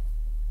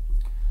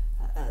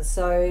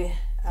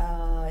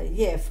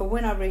 Yeah, for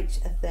when I reach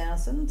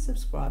 1,000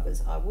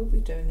 subscribers, I will be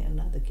doing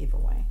another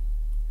giveaway.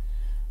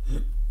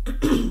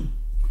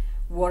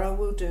 What I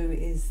will do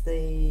is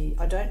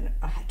I don't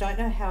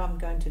know how I'm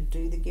going to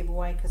do the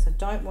giveaway, because I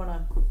don't want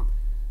to.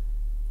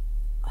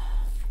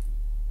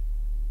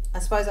 I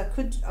suppose I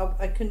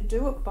can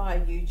do it by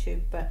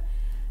YouTube, but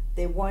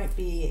there won't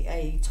be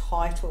a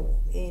title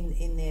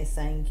in there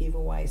saying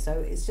giveaway. So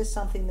it's just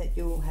something that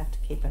you'll have to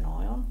keep an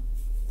eye on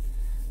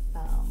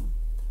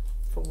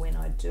for when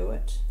I do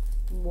it.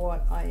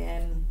 What I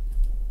am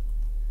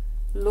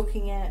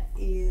looking at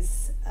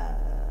is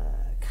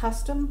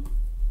custom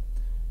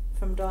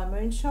from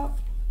DIYMoon shop.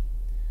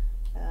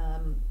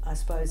 I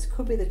suppose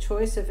could be the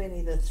choice of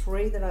any of the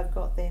 3 that I've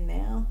got there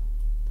now,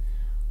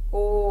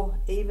 or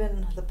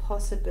even the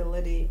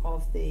possibility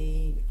of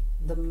the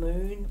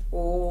moon,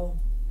 or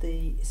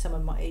some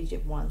of my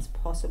Egypt ones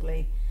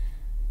possibly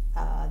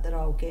that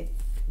I'll get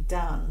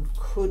done.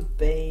 Could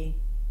be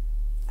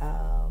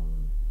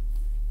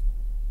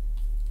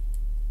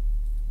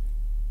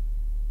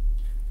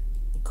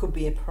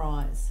a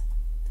prize.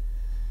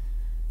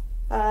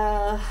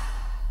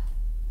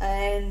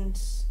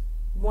 And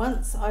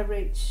once I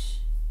reach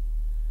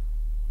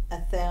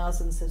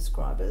 1,000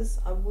 subscribers,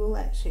 I will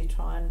actually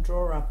try and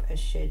draw up a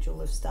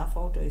schedule of stuff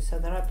I'll do so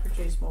that I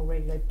produce more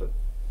regularly. But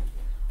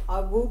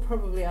I will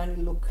probably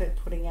only look at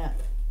putting out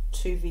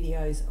 2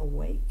 videos a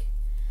week.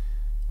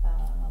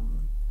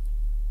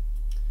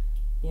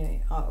 You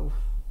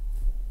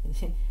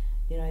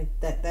know,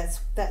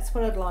 that's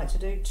what I'd like to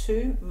do.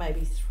 2,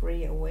 maybe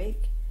 3 a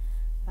week.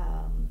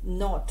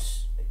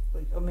 Not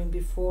I mean,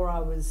 before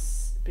I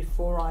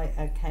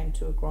came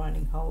to a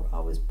grinding halt, I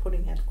was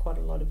putting out quite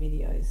a lot of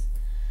videos.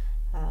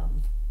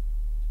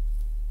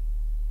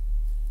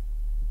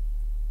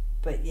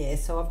 But yeah,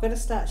 so I've got to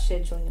start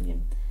scheduling them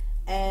in.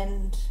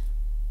 And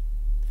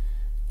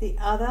the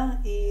other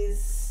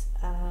is,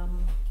 I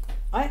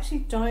actually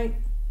don't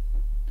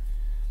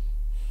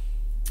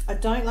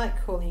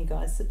like calling you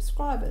guys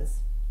subscribers,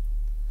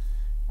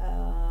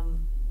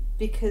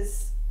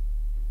 because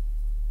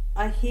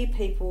I hear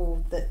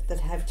people that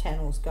have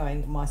channels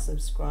going, my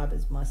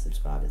subscribers,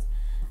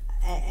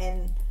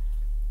 and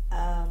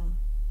I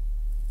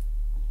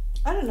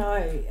don't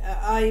know,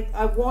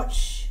 I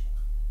watch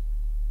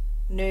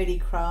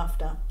Nerdy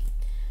Crafter,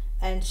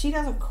 and she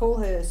doesn't call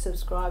her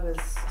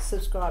subscribers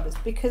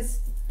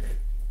because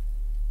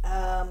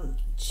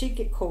she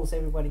calls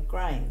everybody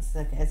grains,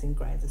 like, as in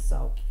grains of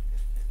salt.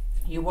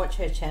 You watch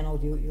her channel,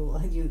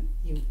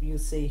 you'll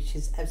see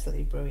she's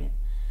absolutely brilliant.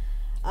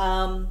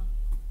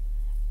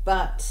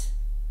 But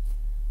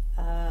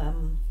I'd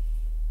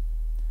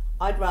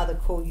rather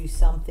call you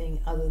something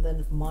other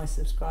than my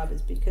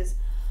subscribers, because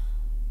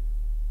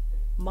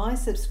my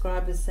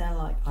subscribers sound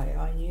like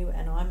I knew,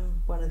 and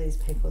I'm one of these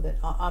people that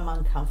I'm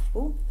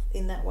uncomfortable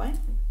in that way.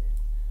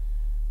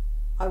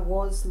 I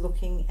was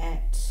looking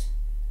at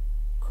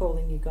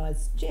calling you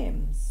guys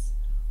gems,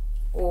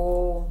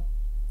 or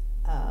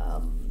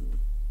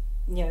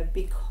you know,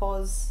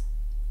 because,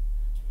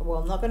 well,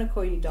 I'm not going to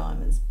call you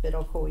diamonds, but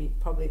I'll call you,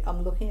 probably,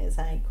 I'm looking at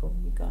saying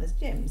calling you guys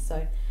gems.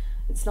 So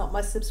it's not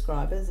my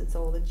subscribers, it's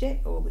all my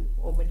gems,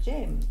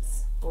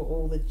 or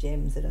all the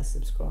gems that are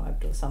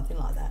subscribed, or something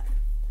like that.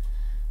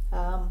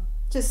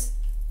 Just,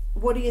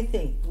 what do you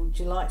think? Would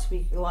you like to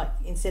be, like,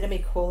 instead of me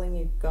calling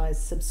you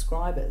guys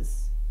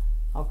subscribers,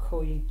 I'll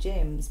call you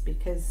gems?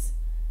 Because,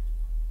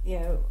 you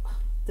know,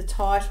 the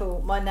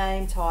title, my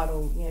name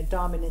title, you know,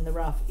 Diamond in the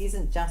Rough,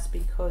 isn't just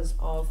because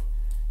of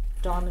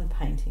diamond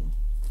painting.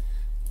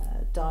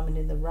 Diamond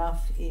in the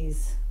Rough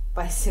is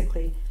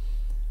basically,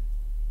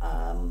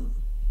 how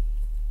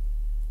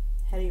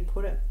do you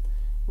put it,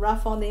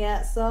 rough on the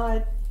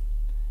outside,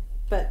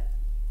 but,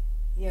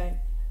 you know,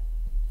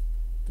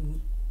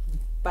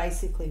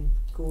 basically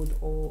good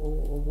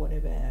or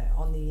whatever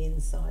on the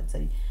inside.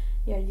 So,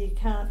 you know, you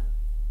can't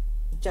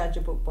judge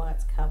a book by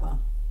its cover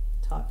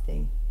type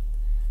thing.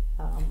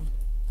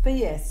 But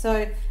yeah,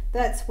 so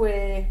that's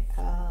where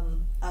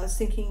I was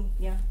thinking,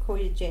 you know, call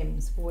you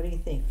gems. What do you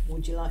think?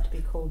 Would you like to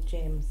be called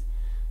gems?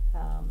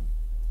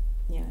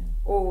 You know,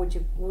 or would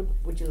you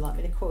like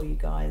me to call you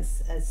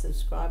guys as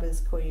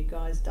subscribers, call you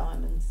guys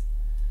diamonds,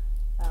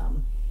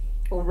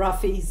 or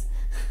roughies?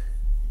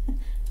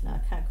 No, I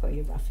can't call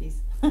you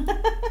roughies.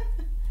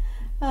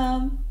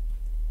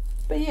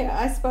 But yeah,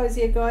 I suppose,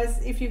 yeah,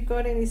 guys, if you've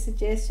got any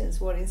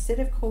suggestions, what, instead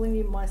of calling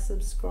you my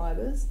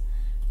subscribers,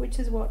 which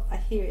is what I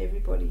hear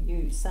everybody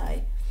you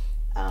say,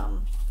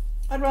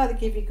 I'd rather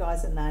give you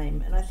guys a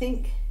name. And I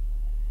think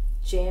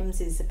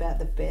gems is about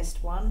the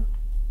best one,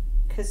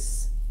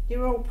 because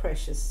you're all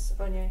precious.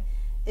 You know,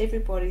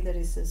 everybody that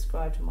is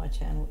subscribed to my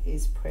channel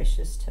is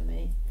precious to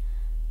me.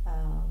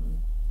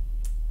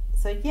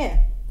 So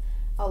yeah,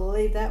 I'll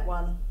leave that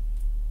one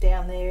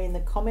down there in the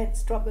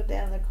comments. Drop it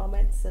down in the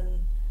comments, and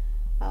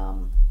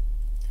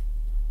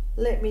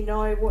let me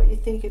know what you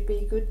think it'd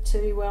be good to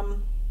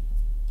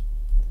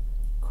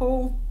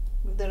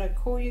I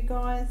call you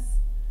guys.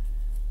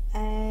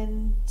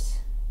 And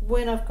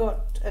when I've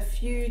got a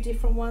few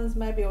different ones,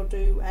 maybe I'll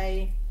do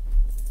a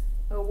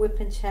whip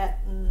and chat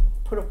and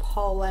put a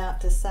poll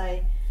out to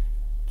say,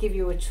 give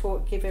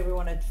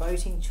everyone a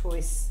voting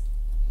choice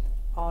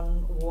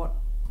on what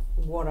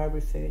I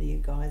refer to you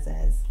guys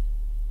as.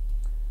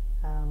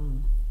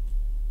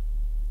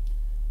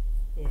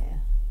 Yeah,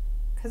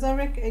 because I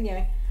reckon, you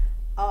know,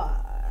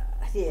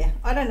 yeah,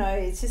 I don't know,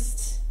 it's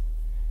just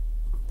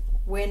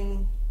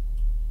when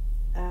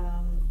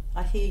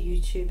I hear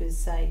YouTubers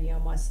say, you know,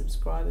 my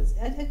subscribers,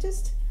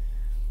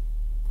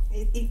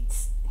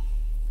 it's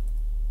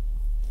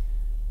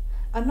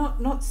I'm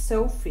not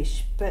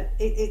selfish, but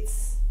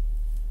it's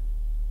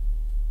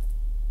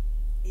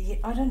yeah,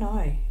 I don't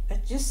know, I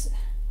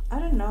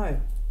don't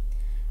know.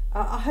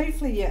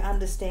 Hopefully you're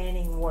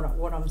understanding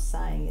what I'm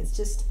saying. It's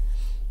just,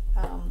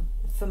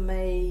 for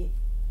me,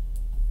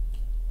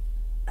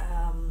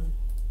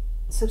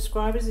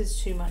 subscribers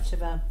is too much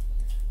of a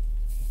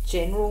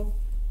general,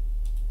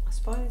 I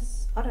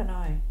suppose. I don't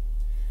know.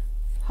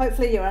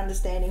 Hopefully you're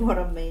understanding what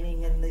I'm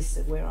meaning, and this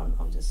is where I'm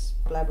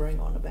just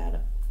blabbering on about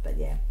it. But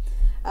yeah,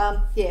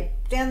 yeah,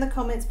 down in the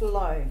comments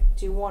below,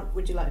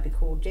 would you like to be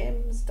called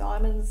gems,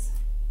 diamonds,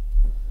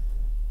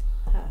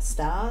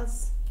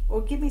 stars?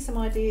 Or give me some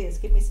ideas,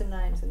 give me some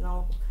names, and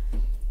I'll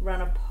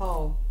run a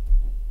poll.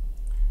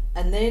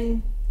 And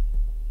then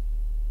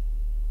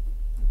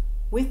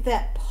with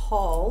that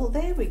poll,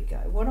 there we go.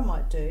 What I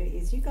might do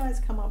is you guys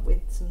come up with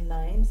some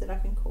names that I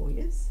can call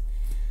you.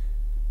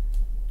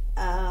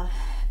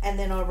 And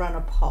then I'll run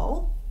a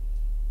poll.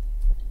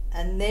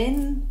 And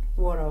then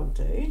what I'll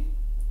do,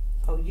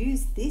 I'll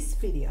use this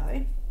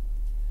video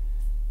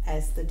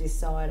as the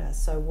decider.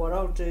 So what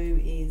I'll do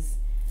is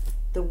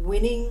the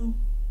winning,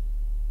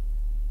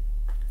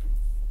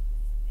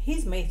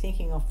 here's me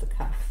thinking off the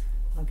cuff,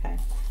 okay,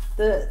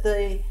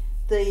 the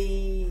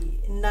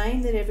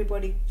name that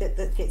everybody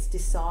that gets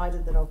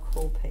decided that I'll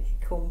call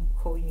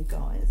you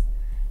guys,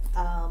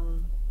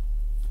 I'll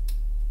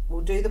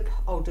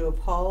do a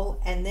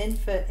poll, and then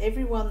for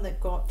everyone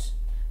that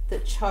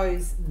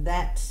chose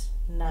that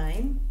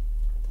name,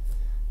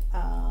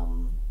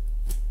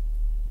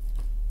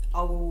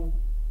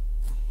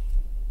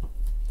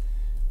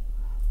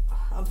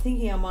 I'm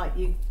thinking I might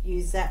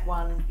use that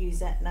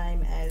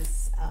name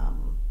as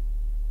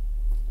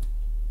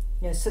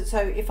so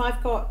if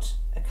I've got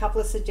a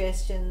couple of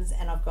suggestions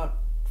and I've got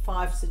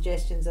 5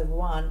 suggestions of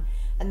one,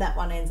 and that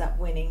one ends up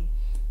winning,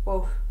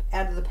 well,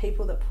 out of the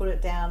people that put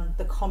it down,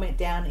 the comment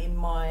down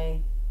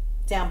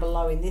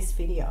below in this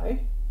video,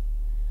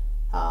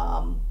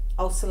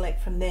 I'll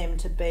select from them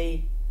to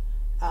be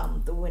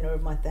the winner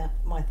of my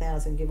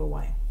 1,000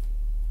 giveaway,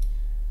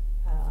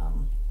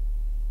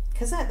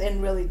 because that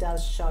then really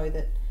does show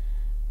that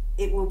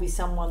it will be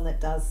someone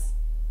that does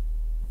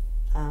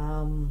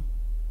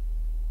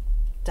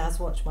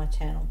watch my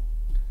channel.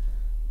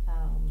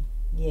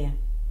 Yeah,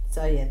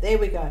 so yeah, there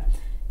we go.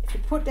 If you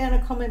put down a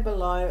comment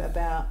below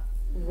about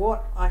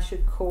what I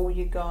should call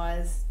you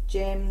guys,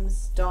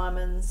 gems,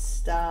 diamonds,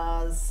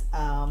 stars,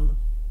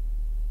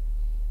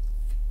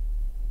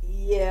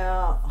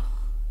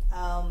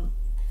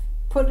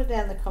 put it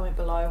down in the comment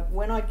below.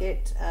 When I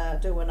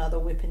do another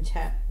whip and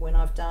chat, when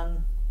I've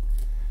done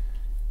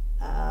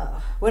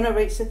when I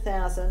reach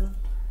 1,000,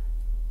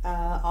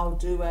 I'll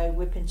do a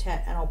whip and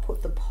chat, and I'll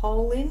put the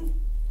poll in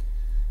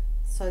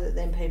so that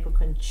then people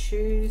can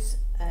choose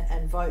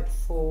and vote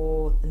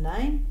for the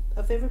name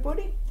of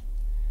everybody.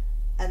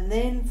 And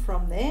then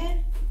from there,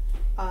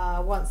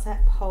 once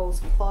that poll's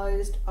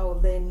closed, I'll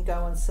then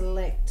go and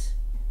select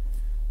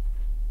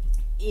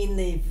in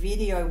the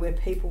video where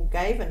people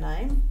gave a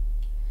name.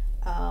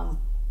 I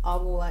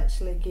will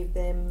actually give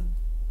them,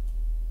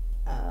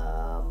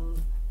 I'll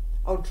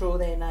draw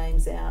their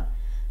names out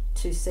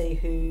to see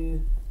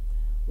who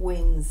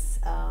wins,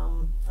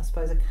 I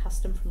suppose, a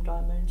custom from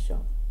DIYMoon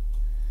shop.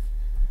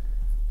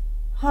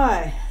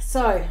 Hi,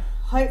 so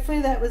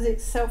hopefully that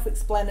was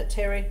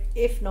self-explanatory.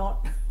 If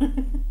not,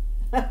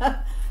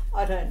 I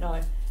don't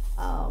know.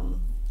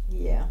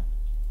 Yeah,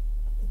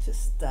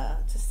 just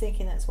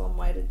thinking that's one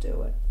way to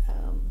do it.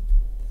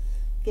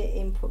 Get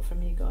input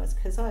from you guys,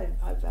 because I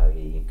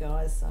value you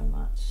guys so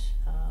much.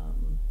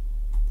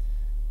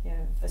 You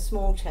know, a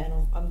small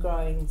channel. I'm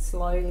growing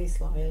slowly,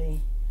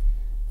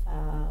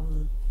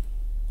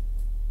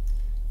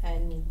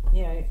 and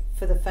you know,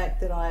 for the fact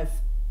that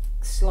I've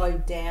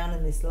slowed down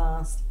in this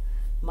last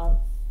month,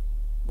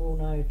 well,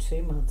 no,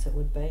 2 months it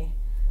would be,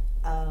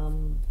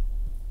 you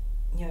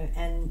know,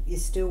 and you're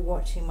still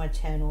watching my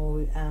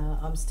channel,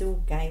 I'm still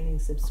gaining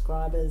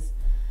subscribers,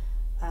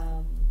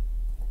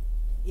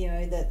 you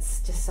know,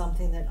 that's just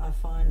something that I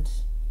find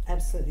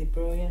absolutely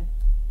brilliant.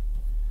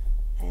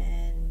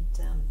 And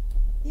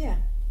yeah,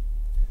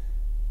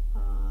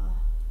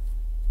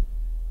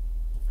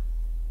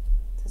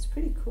 that's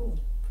pretty cool,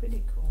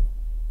 hang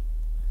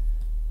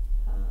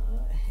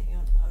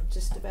on, I've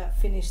just about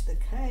finished the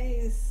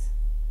K's.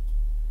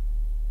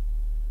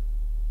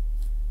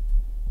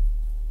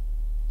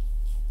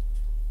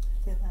 I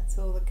think that's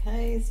all the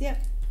K's,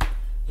 yep.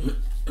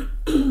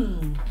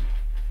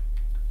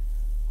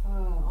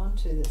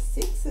 Onto the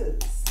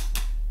 6s.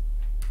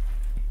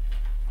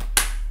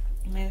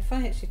 I mean, if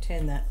I actually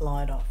turn that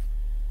light off.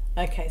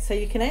 Okay, so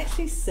you can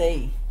actually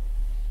see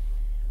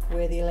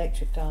where the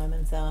electric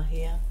diamonds are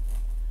here.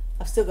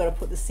 I've still got to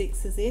put the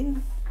 6s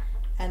in,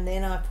 and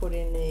then I put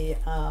in the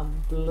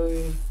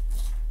blue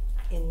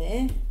in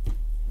there.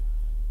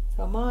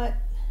 So I might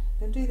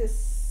do the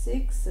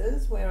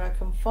 6s where I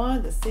can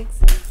find the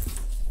 6s.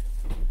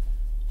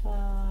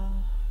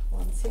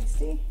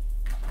 160.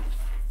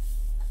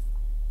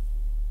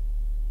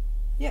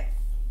 Yep.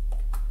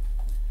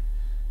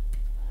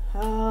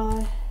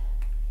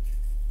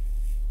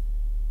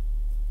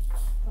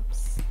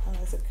 Oops, and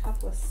there's a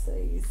couple of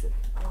C's that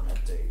I want to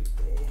do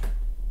there.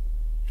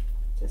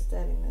 Just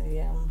adding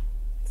the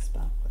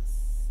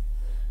sparkless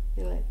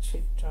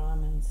electric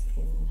diamonds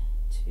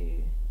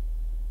into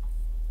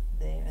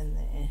there and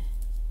there.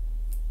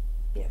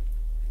 Yep.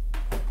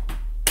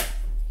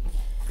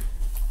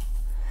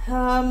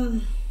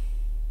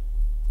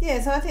 Yeah,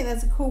 so I think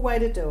that's a cool way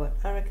to do it.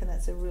 I reckon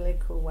that's a really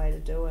cool way to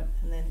do it.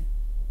 And then,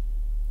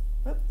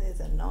 whoop, there's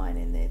a 9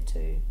 in there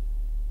too.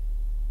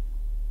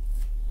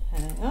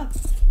 Hang on.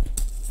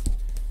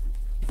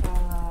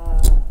 Now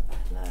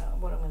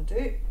what I'm going to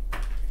do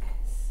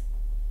is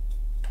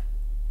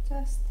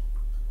just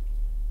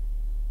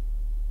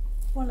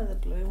one of the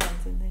blue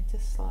ones in there,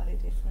 just slightly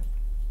different.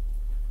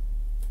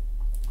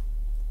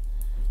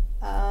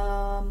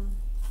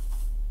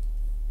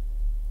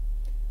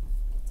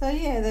 So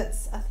yeah,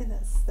 I think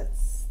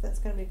that's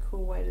going to be a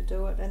cool way to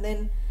do it. And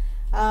then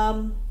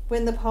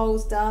when the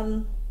poll's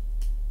done,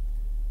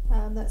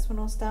 that's when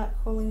I'll start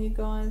calling you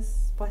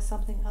guys by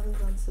something other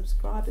than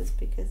subscribers,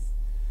 because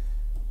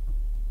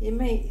you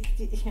know,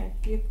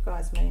 you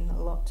guys mean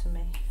a lot to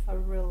me, a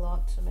real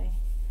lot to me.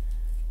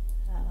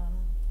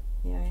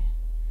 You know,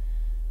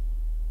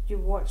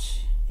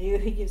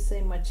 you've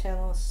seen my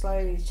channel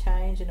slowly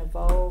change and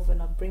evolve,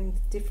 and I bring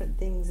different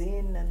things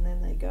in, and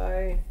then they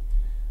go.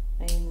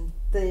 I mean,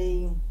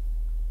 the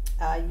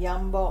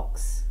Yum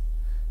box,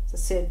 as I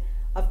said,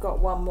 I've got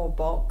one more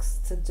box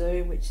to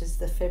do, which is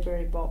the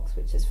February box,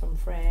 which is from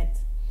France.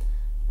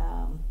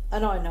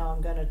 And I know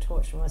I'm going to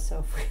torture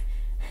myself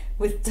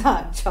with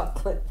dark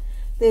chocolate.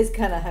 There's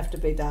going to have to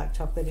be dark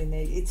chocolate in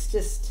there.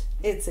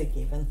 It's a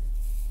given.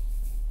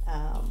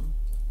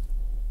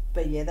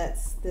 But yeah,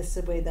 this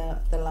will be the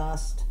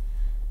last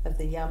of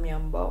the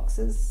Yum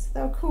boxes.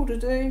 They were cool to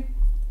do.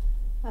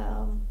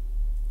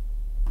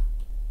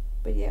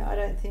 But yeah, I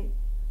don't think,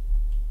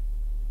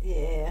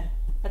 yeah,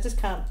 I just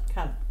can't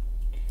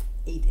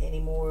eat any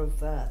more of,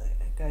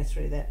 go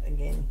through that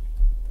again.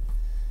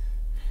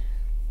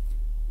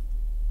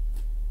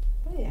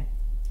 But yeah,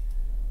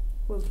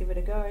 we'll give it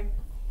a go.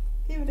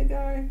 Give it a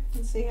go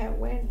and see how it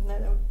went, and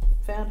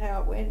I found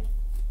how it went.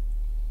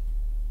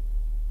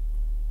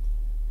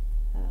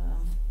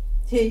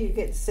 Here you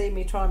get to see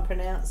me try and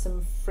pronounce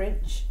some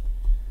French,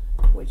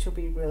 which will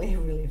be really,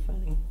 really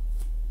funny.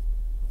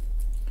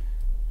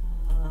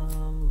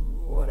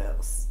 What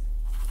else?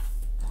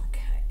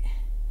 Okay.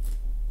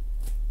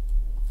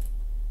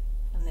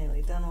 I'm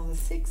nearly done on the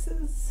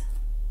 6s.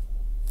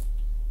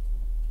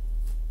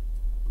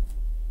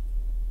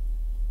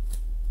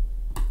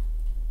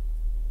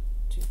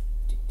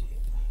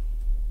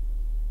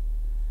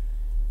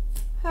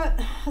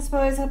 I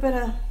suppose I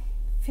better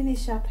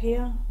finish up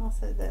here. I'll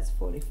say that's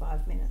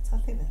 45 minutes. I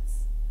think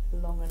that's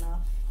long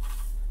enough.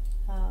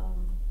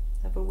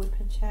 Have a WIP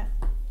and chat.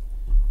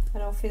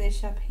 But I'll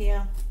finish up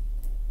here.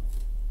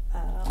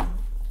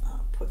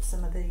 I'll put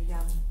some of the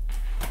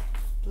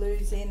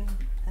blues in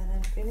and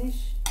then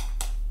finish.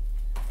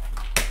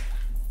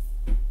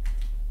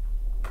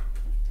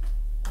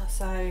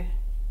 So you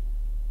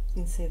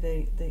can see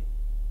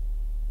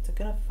is it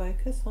going to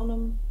focus on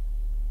them?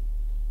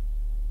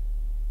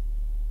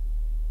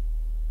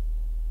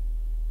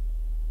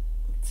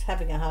 It's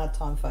having a hard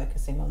time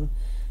focusing on.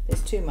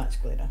 There's too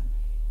much glitter.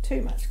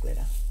 Too much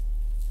glitter.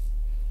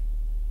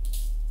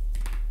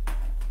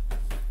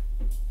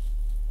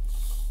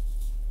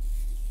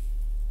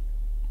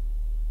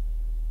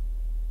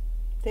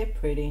 They're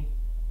pretty.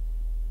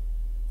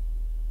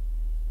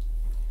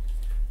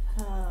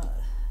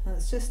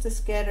 It's just a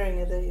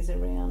scattering of these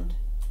around.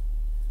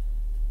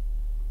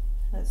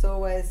 It's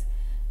always,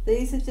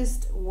 these are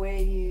just where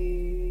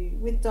you,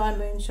 with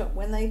DIYMoon shop,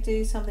 when they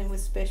do something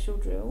with special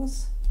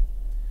drills,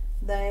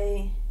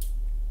 they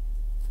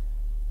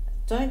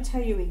don't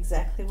tell you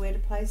exactly where to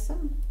place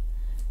them,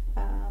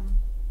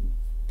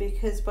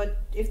 because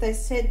if they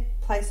said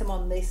place them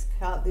on this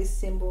card, this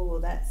symbol or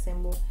that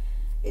symbol,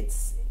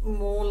 it's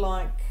more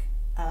like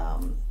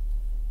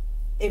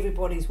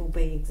everybody's will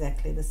be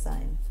exactly the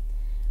same.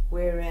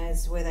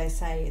 Whereas where they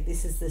say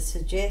this is the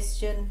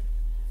suggestion,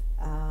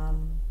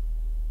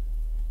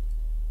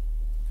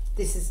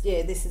 this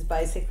is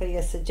basically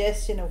a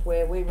suggestion of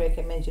where we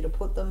recommend you to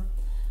put them.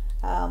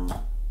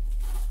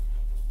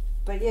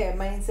 But yeah, it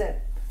means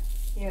that,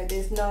 you know,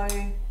 there's no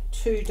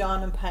two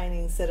diamond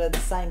paintings that are the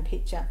same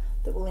picture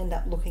that will end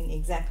up looking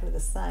exactly the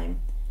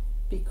same,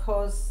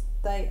 because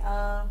they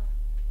are,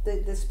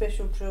 the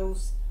special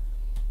drills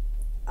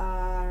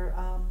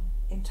are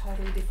in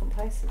totally different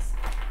places.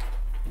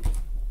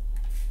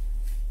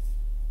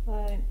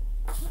 So,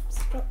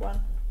 oops, got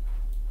one.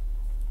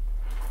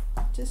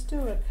 Just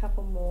do a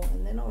couple more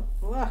and then I'll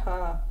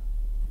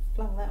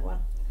flung that one.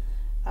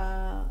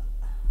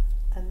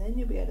 And then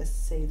you'll be able to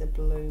see the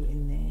blue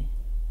in there,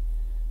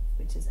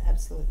 which is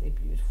absolutely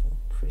beautiful,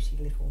 pretty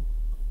little.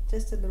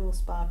 Just a little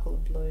sparkle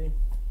of blue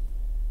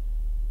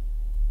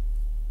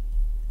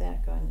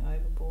without going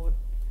overboard.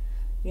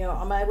 You know,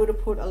 I'm able to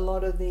put a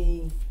lot of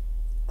the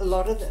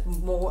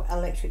more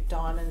electric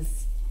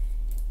diamonds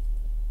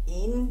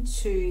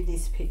into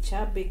this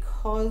picture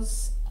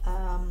because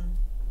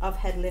I've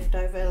had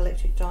leftover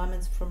electric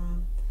diamonds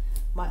from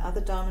my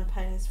other diamond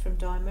paintings from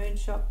DIYMoon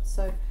shop,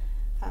 so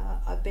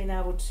I've been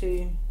able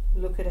to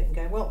look at it and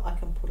go, well, I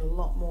can put a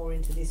lot more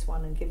into this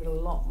one and give it a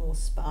lot more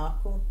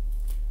sparkle.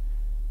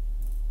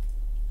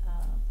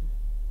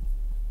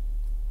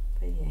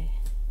 But yeah,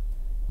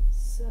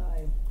 so,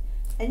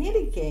 and yet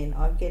again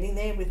I'm getting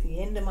there with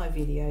the end of my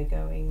video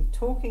going,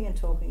 talking and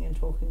talking and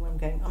talking, where I'm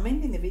going, I'm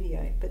ending the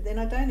video, but then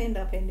I don't end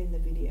up ending the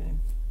video.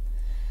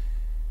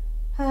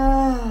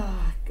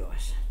 Ah,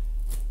 gosh.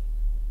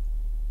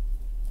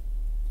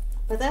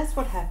 But that's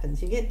what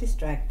happens, you get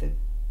distracted.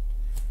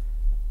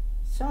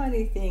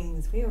 Shiny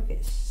things, we all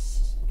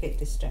get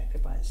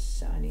distracted by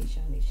shiny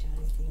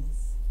things.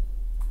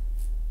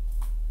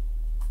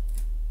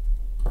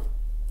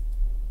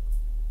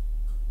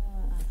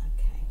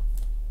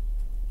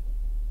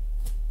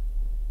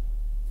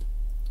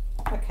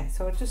 Okay,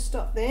 so I'll just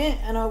stop there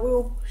and I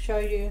will show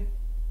you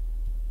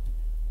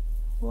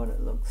what it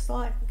looks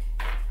like.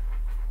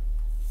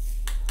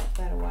 Put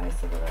that away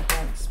so that I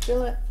don't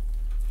spill it.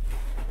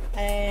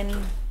 And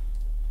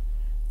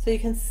so you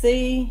can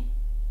see,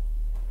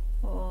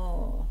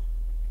 oh,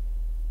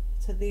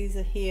 so these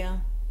are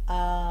here,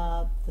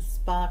 the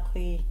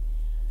sparkly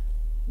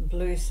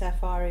blue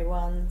sapphire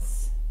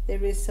ones.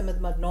 There is some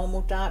of my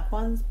normal dark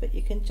ones, but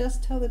you can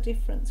just tell the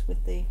difference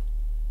with the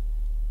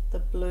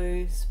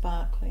blue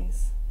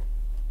sparklies.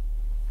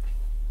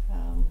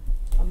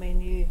 I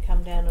mean, you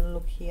come down and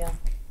look here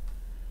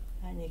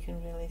and you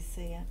can really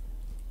see it.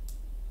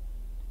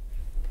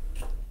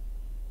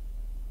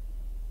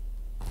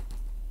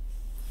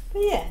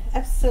 But yeah,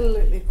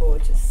 absolutely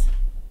gorgeous.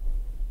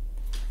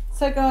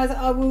 So guys,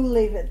 I will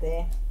leave it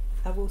there.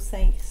 I will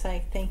say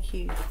thank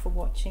you for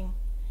watching.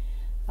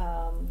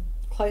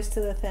 Close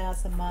to the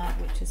 1,000 mark,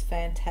 which is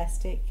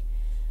fantastic.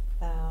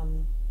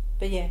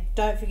 But yeah,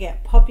 don't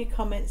forget, pop your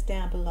comments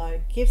down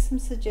below. Give some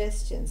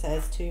suggestions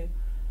as to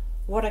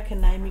what I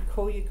can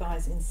call you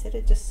guys instead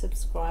of just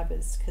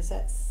subscribers, because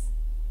that's,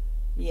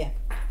 yeah,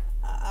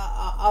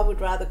 I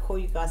would rather call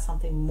you guys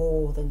something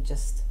more than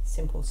just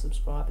simple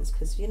subscribers,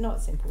 because you're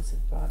not simple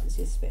subscribers,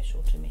 you're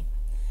special to me.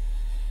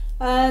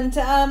 And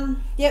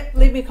yep,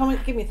 leave me a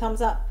comment, give me a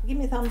thumbs up, give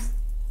me a thumbs,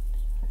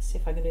 let's see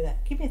if I can do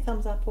that, give me a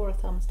thumbs up or a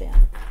thumbs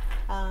down.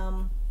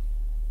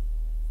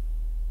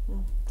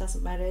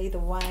 Doesn't matter either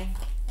way,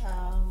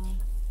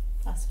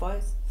 I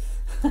suppose.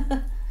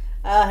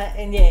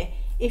 And yeah,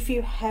 if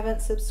you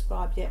haven't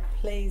subscribed yet,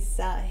 please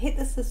hit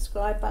the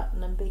subscribe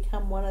button and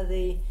become one of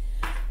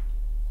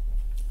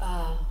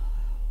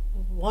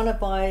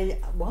my,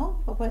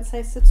 well, I won't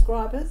say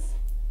subscribers,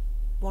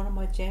 one of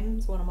my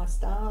gems, one of my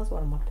stars,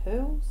 one of my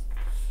pearls,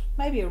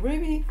 maybe a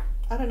ruby,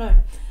 I don't know.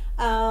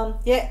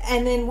 Yeah,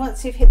 and then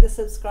once you've hit the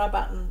subscribe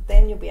button,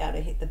 then you'll be able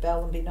to hit the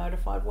bell and be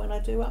notified when I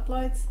do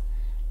uploads.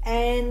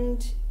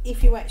 And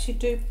if you actually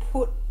do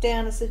put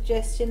down a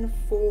suggestion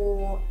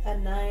for a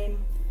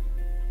name,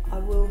 I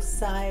will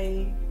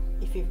say,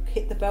 if you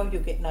hit the bell,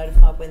 you'll get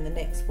notified when the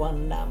next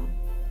one,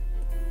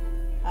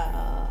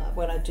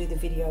 when I do the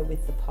video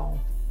with the poll.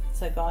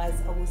 So guys,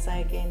 I will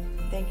say again,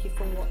 thank you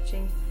for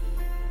watching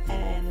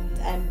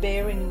and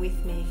bearing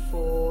with me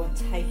for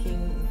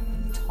taking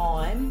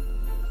time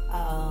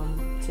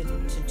to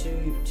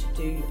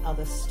do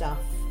other stuff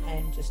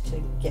and just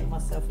to get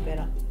myself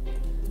better.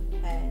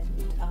 And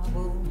I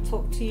will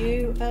talk to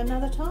you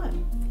another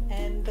time.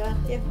 And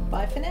yeah,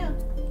 bye for now.